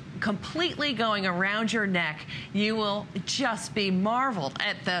course, completely going around your neck, you will just be marveled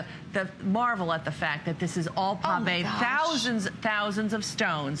at the fact that this is all pave. Thousands of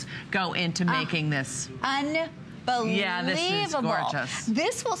stones go into making this. Unbelievable. Yeah, this is gorgeous.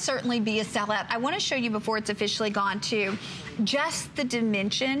 This will certainly be a sellout. I want to show you before it's officially gone too, just the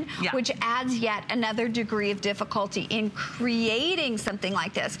dimension, which adds yet another degree of difficulty in creating something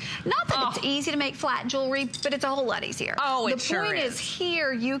like this. Not that it's easy to make flat jewelry, but it's a whole lot easier. The point is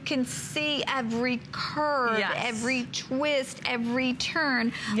here, you can see every curve, every twist, every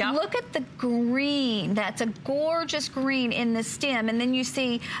turn. Look at the green. That's a gorgeous green in the stem. And then you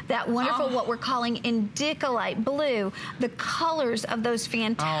see that wonderful, what we're calling indicolite blue, the colors of those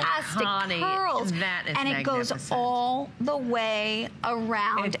fantastic pearls. That is and it goes all the way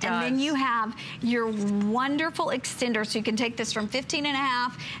around. And then you have your wonderful extender, so you can take this from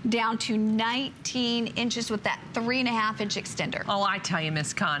 15.5 down to 19 inches with that 3.5-inch extender. Oh, I tell you,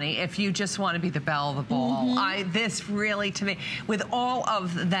 Miss Connie, if you just want to be the belle of the ball, this really, to me, with all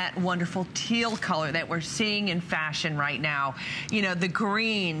of that wonderful teal color that we're seeing in fashion right now, you know, the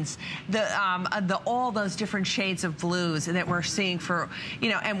greens, all those different shades of blues that we're seeing for, you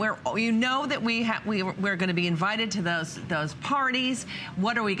know, and we're that we're going to be invited to those parties.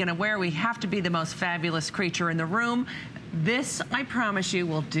 What are we going to wear? We have to be the most fabulous creature in the room. This, I promise you,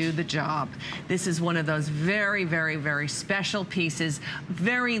 will do the job. This is one of those very, very, very special pieces,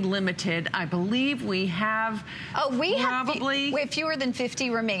 very limited. I believe we have we have fewer than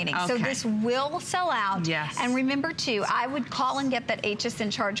 50 remaining. So this will sell out. Yes. And remember, too, I would call and get that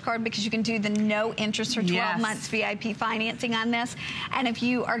HSN charge card because you can do the no interest for 12 months VIP financing on this. And if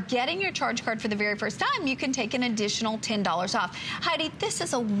you are getting your charge card for the very first time, you can take an additional $10 off. Heidi, this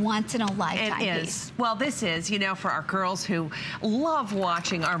is a once-in-a-lifetime piece. Well, this is, you know, for our girls girls who love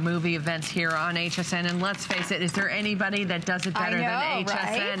watching our movie events here on HSN, and let's face it, is there anybody that does it better than HSN?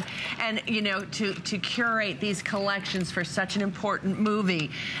 Right? And you know, to curate these collections for such an important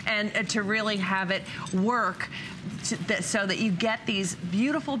movie, and to really have it work so that you get these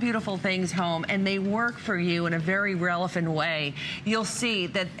beautiful, beautiful things home, and they work for you in a very relevant way. You'll see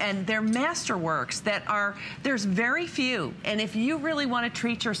that, and they're masterworks that are, there's very few. And if you really want to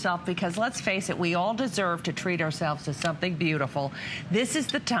treat yourself, because let's face it, we all deserve to treat ourselves to something beautiful, this is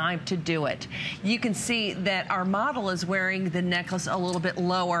the time to do it. You can see that our model is wearing the necklace a little bit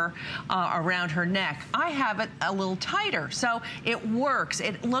lower around her neck. I have it a little tighter, so it works.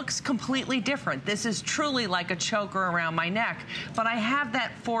 It looks completely different. This is truly like a choker around my neck, but I have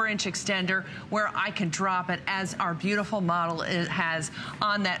that 4-inch extender where I can drop it, as our beautiful model has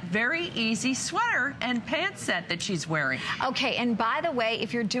on that very easy sweater and pants set that she's wearing. Okay, and by the way,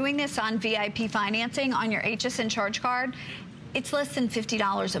 if you're doing this on VIP financing on your HSN charge card, it's less than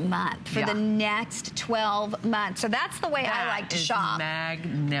 $50 a month for the next 12 months. So that's the way I like to shop.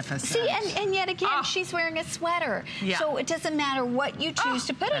 Magnificent. See, and yet again, she's wearing a sweater. Yeah. So it doesn't matter what you choose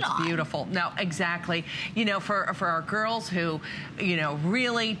to put it on. That's beautiful. No, exactly. You know, for our girls who, you know,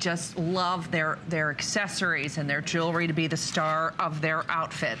 really just love their accessories and their jewelry to be the star of their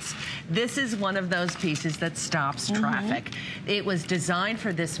outfits, this is one of those pieces that stops traffic. It was designed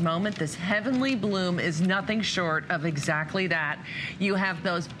for this moment. This heavenly bloom is nothing short of exactly that. You have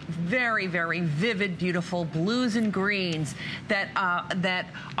those very, very vivid, beautiful blues and greens that that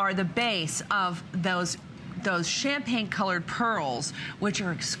are the base of those champagne-colored pearls, which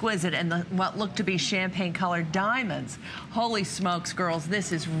are exquisite, and what look to be champagne-colored diamonds. Holy smokes, girls,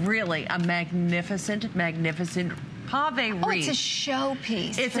 this is really a magnificent, magnificent pave wreath. Oh, it's a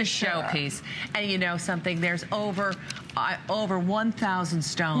showpiece. It's a showpiece. And you know something, there's over 1,000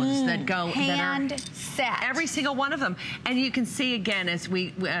 stones that go hand set. Every single one of them. And you can see again,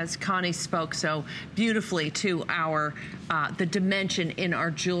 as Connie spoke so beautifully to our the dimension in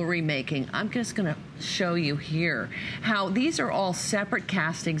our jewelry making. I'm just gonna show you here how these are all separate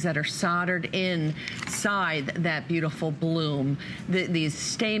castings that are soldered inside that beautiful bloom, these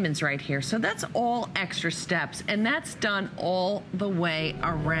stamens right here. So that's all extra steps, and that's done all the way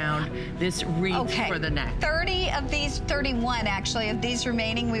around this wreath for the neck. 31 actually of these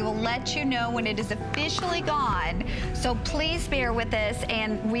remaining. We will let you know when it is officially gone. So please bear with us,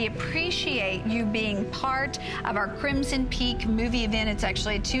 and we appreciate you being part of our Crimson Peak movie event. It's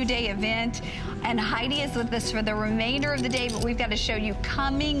actually a 2-day event, and Heidi is with us for the remainder of the day, but we've got to show you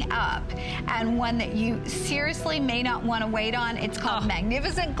coming up, and one that you seriously may not want to wait on. It's called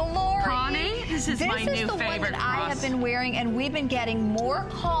Magnificent Glory. Connie, this is my new favorite cross. This is the one that I have been wearing, and we've been getting more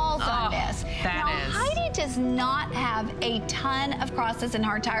calls on this. Heidi does not have a ton of crosses in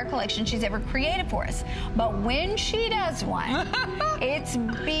her entire collection she's ever created for us, but when she does one, it's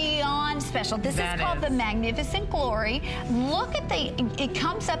beyond special. This is called the Magnificent Glory. Look at it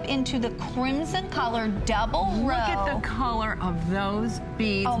comes up into the crimson color double row. Look at the color of those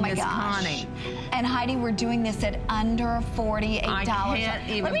beads, Miss Connie. And Heidi, we're doing this at under $48. I can't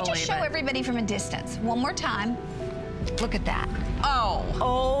even Let me just show everybody from a distance. One more time. Look at that.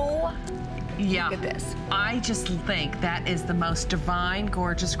 Oh. Yeah. Look at this. I just think that is the most divine,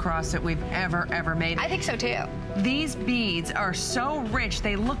 gorgeous cross that we've ever made. I think so too. These beads are so rich,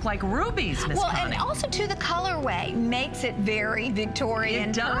 they look like rubies, Miss Connie. And also too, the colorway makes it very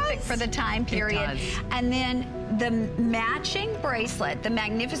Victorian, perfect for the time period. It does. And then the matching bracelet, the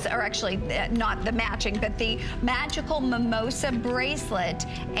magnificent, or actually not the matching, but the magical mimosa bracelet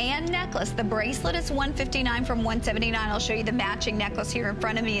and necklace. The bracelet is $159 from $179. I'll show you the matching necklace here in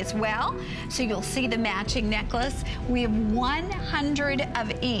front of me as well. So you'll see the matching necklace. We have 100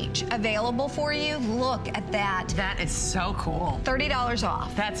 of each available for you. Look at that. That is so cool. $30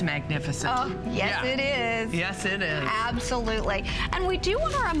 off. That's magnificent. Oh, yes, it is. Yes, it is. Absolutely. And we do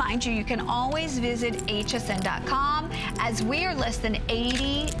want to remind you, you can always visit hsn.com, as we are less than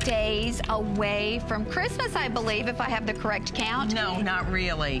 80 days away from Christmas, I believe, if I have the correct count. No, not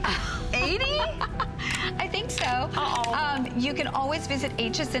really. 80? I think so. You can always visit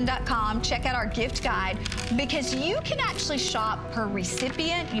hsn.com, check out our gift guide, because you can actually shop per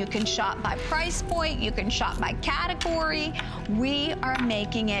recipient, you can shop by price point, you can shop by category. we are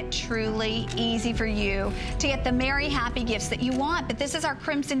making it truly easy for you to get the merry, happy gifts that you want. But this is our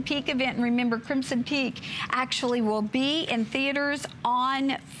Crimson Peak event. And remember, Crimson Peak actually will be in theaters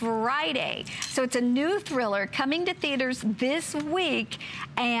on Friday. So it's a new thriller coming to theaters this week,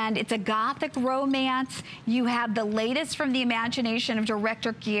 and it's a gothic romance. You have the latest from the imagination of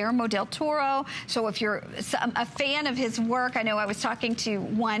director Guillermo del Toro. So if you're a fan of his work, I know I was talking to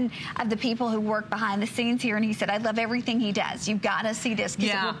one of the people who work behind the scenes here, and he said, I love everything he does. You've got to see this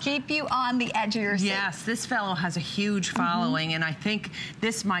because it will keep you on the edge of your seat. Yes, this fellow has a huge following, and I think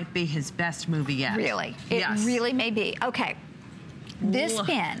this might be his best movie yet. Really? It really may be. Okay. This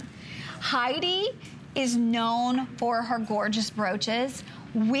pin, Heidi is known for her gorgeous brooches.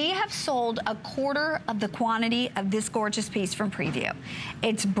 We have sold a quarter of the quantity of this gorgeous piece from Preview.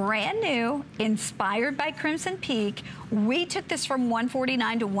 It's brand new, inspired by Crimson Peak. We took this from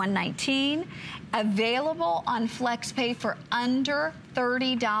 $149 to $119. Available on FlexPay for under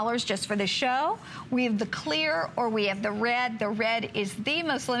 $30 just for the show. We have the clear or we have the red. The red is the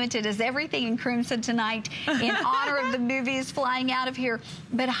most limited, as everything in Crimson tonight in honor of the movies flying out of here.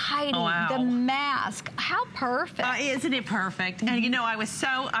 But Heidi, the mask, how perfect. Isn't it perfect? And you know, I was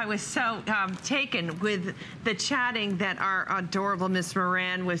so taken with the chatting that our adorable Miss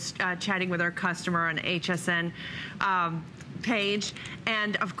Moran was chatting with our customer on HSN page,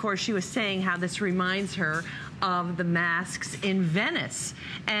 and of course she was saying how this reminds her of the masks in Venice.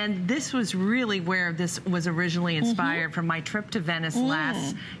 And this was really where this was originally inspired from my trip to Venice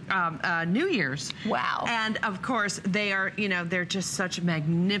last New Year's. Wow. And of course they are, you know, they're just such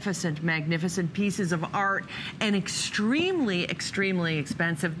magnificent, magnificent pieces of art and extremely, extremely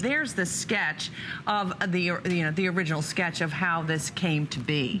expensive. There's the sketch of the original sketch of how this came to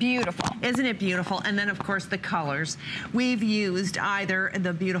be. Beautiful. Isn't it beautiful? And then of course the colors. We've used either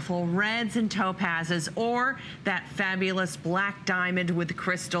the beautiful reds and topazes or that fabulous black diamond with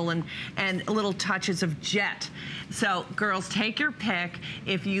crystal and little touches of jet. So girls, take your pick.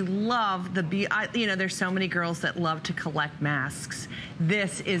 If you love you know, there's so many girls that love to collect masks.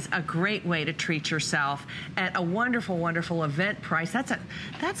 This is a great way to treat yourself at a wonderful, wonderful event price. That's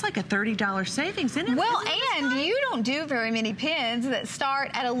like a $30 savings, isn't it? Well, and you don't do very many pins that start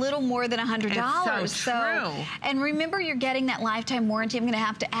at a little more than $100. It's so true. And remember, you're getting that lifetime warranty. I'm going to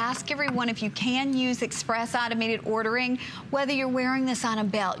have to ask everyone if you can use express automated ordering, whether you're wearing this on a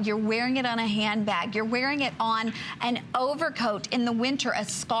belt, you're wearing it on a handbag, you're wearing it on an overcoat in the winter, a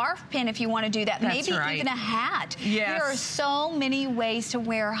scarf pin if you want to do that, That's maybe right. even a hat. Yes. There are so many ways to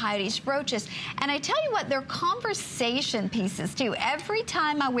wear Heidi's brooches. And I tell you what, they're conversation pieces too. Every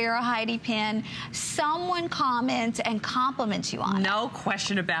time I wear a Heidi pin, someone comments and compliments you on it. No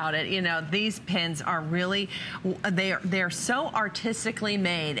question about it. You know, these pins are really, they're so artistically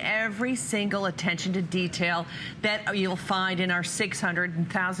made. Every single attention to detail that you'll find in our $600 and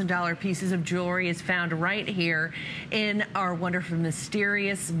 $1,000 pieces of jewelry is found right here in our wonderful,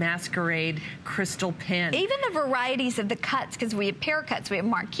 mysterious masquerade crystal pin. Even the varieties of the cuts, because we have pear cuts, we have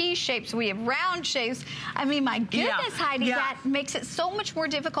marquee shapes, we have round shapes. I mean, my goodness, Heidi, that makes it so much more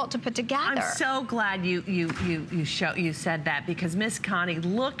difficult to put together. I'm so glad you said that, because Miss Connie,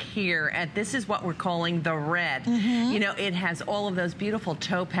 look here at, this is what we're calling the red. You know, it has all of those beautiful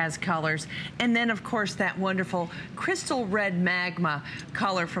topaz colors, and then of course that wonderful crystal red magma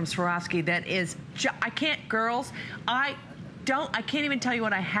color from Swarovski that is, girls, I can't even tell you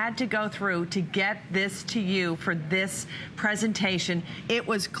what I had to go through to get this to you for this presentation. It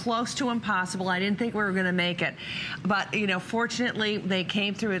was close to impossible. I didn't think we were going to make it. But, you know, fortunately, they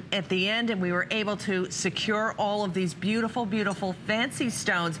came through at the end, and we were able to secure all of these beautiful, beautiful fancy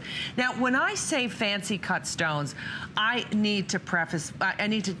stones. Now, when I say fancy cut stones, I need to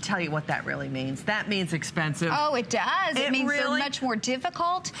tell you what that really means. That means expensive. Oh, it does. It means really, they're much more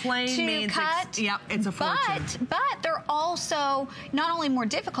difficult to cut. Yep, it's a fortune. But they're also not only more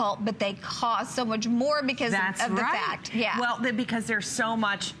difficult, but they cost so much more because of the fact. Yeah. Well, because there's so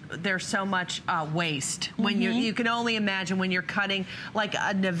much waste. When you can only imagine when you're cutting like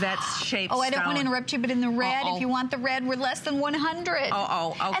a Navette-shaped I don't stone. want to interrupt you, but in the red, if you want the red, we're less than 100.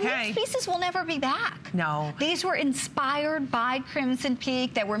 Okay. And these pieces will never be back. No. These were inspired by Crimson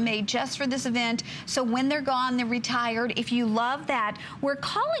Peak. They were made just for this event. So when they're gone, they're retired. If you love that, we're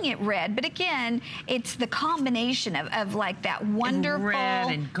calling it red. But again, it's the combination of like like that wonderful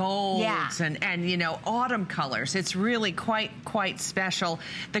red and golds and you know, autumn colors. It's really quite special.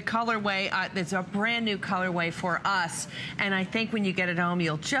 The colorway, it's a brand new colorway for us, and I think when you get it home,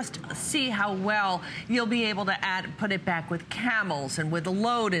 you'll just see how well you'll be able to put it back with camels and with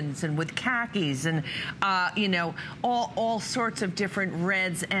low-dens and with khakis and you know, all sorts of different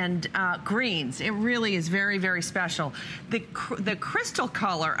reds and greens. It really is very, very special. The crystal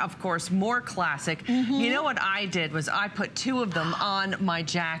color, of course, more classic. You know what I did was I put 2 of them on my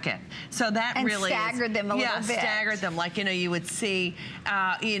jacket. So that really staggered them a little bit. Yeah, staggered them, like, you know, you would see,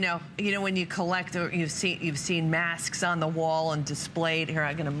 you know when you collect, or you've seen masks on the wall and displayed. Here,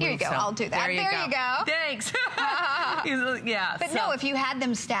 I'm going to move. Here you go. some. I'll do that. There you go. Thanks. Yeah. But no, if you had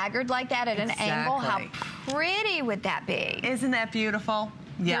them staggered like that at an angle, how pretty would that be? Isn't that beautiful?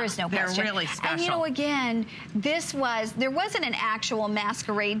 Yeah, there is no question. They're really special. And you know, again, there wasn't an actual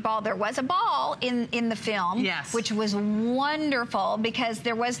masquerade ball. There was a ball in the film, which was wonderful because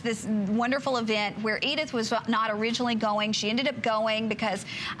there was this wonderful event where Edith was not originally going. She ended up going because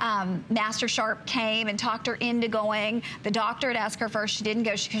Master Sharp came and talked her into going. The doctor had asked her first. She didn't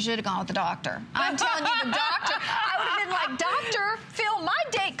go. She should have gone with the doctor. I'm telling you, the doctor. I would have been like, doctor, fill my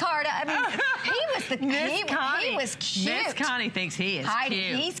date card. I mean, he was he was cute. Miss Connie thinks he is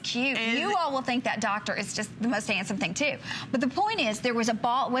cute. He's cute. You all will think that doctor is just the most handsome thing, too. But the point is, there was a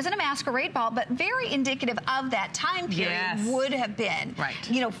ball. It wasn't a masquerade ball, but very indicative of that time period would have been,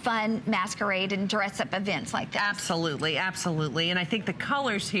 you know, fun masquerade and dress-up events like that. Absolutely, absolutely. And I think the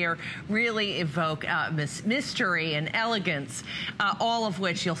colors here really evoke mystery and elegance, all of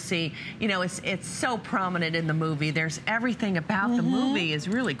which you'll see. You know, it's so prominent in the movie. There's everything about the movie is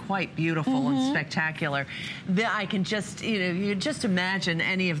really quite beautiful and spectacular. I can just, you know, you just imagine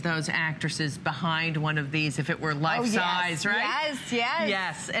any of those actresses behind one of these if it were life size, right?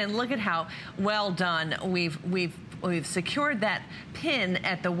 Yes, and look at how well done we've secured that pin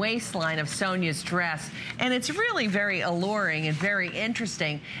at the waistline of Sonia's dress, and it's really very alluring and very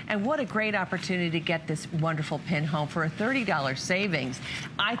interesting. And what a great opportunity to get this wonderful pin home for a $30 savings.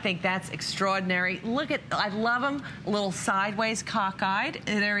 I think that's extraordinary. Look at, I love him, a little sideways cockeyed.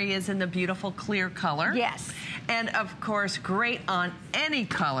 There he is in the beautiful clear color. Yes. And of course, great on any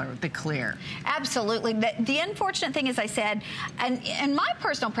color, the clear. Absolutely. The unfortunate thing, as I said, and my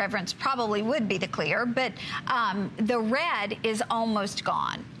personal preference probably would be the clear, but the red is almost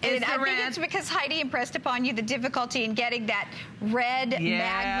gone. And I think it's because Heidi impressed upon you the difficulty in getting that red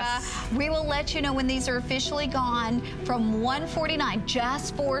magma. We will let you know when these are officially gone. From $149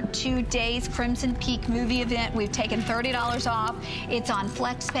 just for 2 days, Crimson Peak movie event. We've taken $30 off. It's on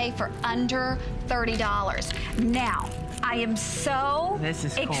FlexPay for under $30. Now, I am so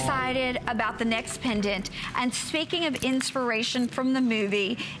excited about the next pendant. And speaking of inspiration from the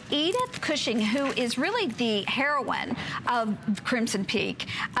movie, Edith Cushing, who is really the heroine of Crimson Peak,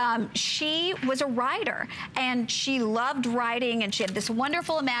 she was a writer, and she loved writing, and she had this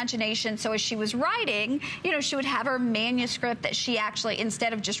wonderful imagination. So as she was writing, you know, she would have her manuscript that she actually,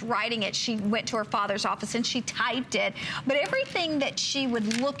 instead of just writing it, she went to her father's office and she typed it. But everything that she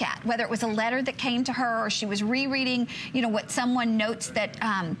would look at, whether it was a letter that came to her or she was rereading, you know, what someone notes that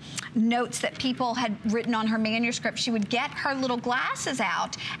people had written on her manuscript, she would get her little glasses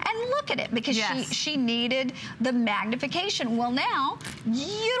out and look at it because she needed the magnification. Well, now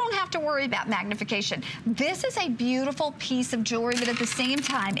you don't have to worry about magnification. This is a beautiful piece of jewelry, but at the same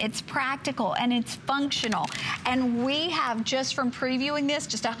time, it's practical and it's functional. And we have, just from previewing this,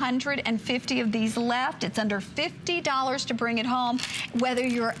 just 150 of these left. It's under $50 to bring it home. Whether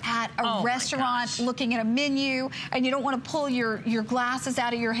you're at a restaurant looking at a menu and you don't want to pull your glasses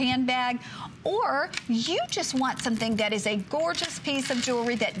out of your handbag, or you just want something that is a gorgeous piece of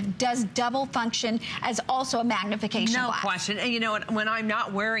jewelry that does double function as also a magnification glass. No question. And you know what? When I'm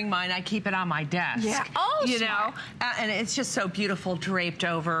not wearing mine, I keep it on my desk. Yeah. Oh, you know, and it's just so beautiful draped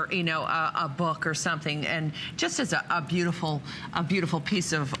over, you know, a book or something, and just as a beautiful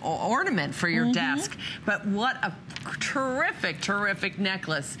piece of ornament for your desk. But what a terrific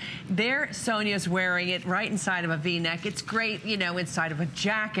necklace. There, Sonia's wearing it right inside of a V-neck. It's great, you know, inside of a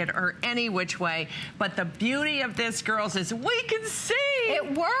jacket or any which way. But the beauty of this, girls, is we can see.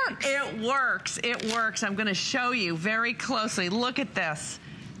 It works. It works. It works. I'm going to show you very closely. Look at this.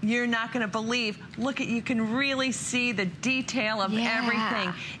 You're not going to believe. Look at, you can really see the detail of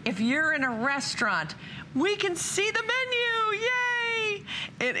everything. If you're in a restaurant, we can see the menu. Yay!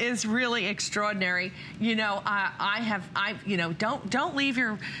 It is really extraordinary. You know, don't leave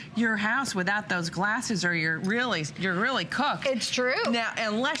your house without those glasses, or you're really cooked. It's true. Now,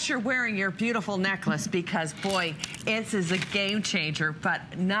 unless you're wearing your beautiful necklace, because boy, this is a game changer.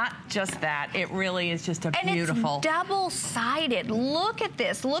 But not just that, it really is just a beautiful. And it's double-sided. Look at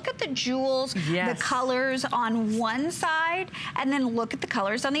this. Look at the jewels, yes, the colors on one side, and then look at the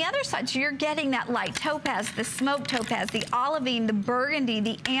colors on the other side. So you're getting that light topaz, the smoke topaz, the olivine, the burgundy,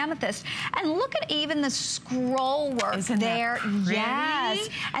 the amethyst, and look at even the scroll work. Isn't there. That pretty? Yes.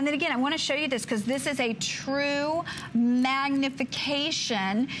 And then again, I want to show you this because this is a true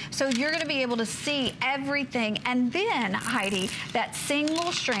magnification. So you're going to be able to see everything. And then, Heidi, that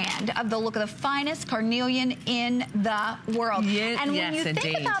single strand of the look of the finest carnelian in the world. And when you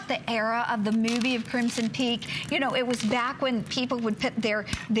think about the era of the movie of Crimson Peak, you know, it was back when people would put their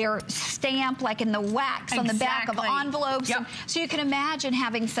stamp like in the wax on the back of envelopes. Yep. So you can imagine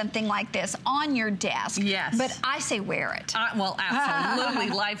having something like this on your desk. Yes. But I say wear it. Well, absolutely.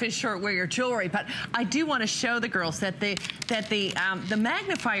 Life is short. Wear your jewelry. But I do want to show the girls that the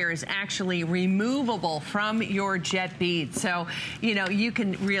magnifier is actually removable from your jet beads. So, you know, you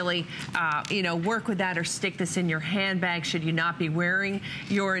can really, you know, work with that or stick this in your handbag should you not be wearing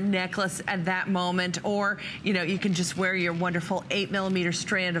your necklace at that moment. Or, you know, you can just wear your wonderful 8mm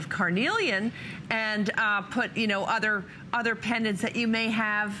strand of carnelian and put, you know, other pendants that you may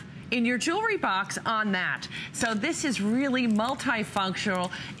have in your jewelry box on that. So this is really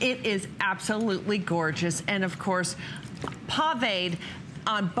multifunctional. It is absolutely gorgeous. And of course, paved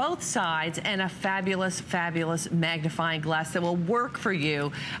on both sides, and a fabulous, fabulous magnifying glass that will work for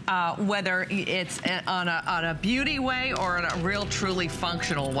you, whether it's on a beauty way or in a real, truly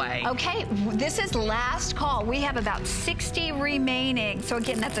functional way. Okay, this is last call. We have about 60 remaining. So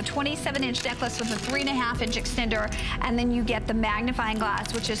again, that's a 27-inch necklace with a 3.5-inch extender, and then you get the magnifying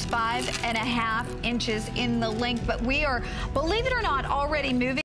glass, which is 5.5 inches in the length. But we are, believe it or not, already moving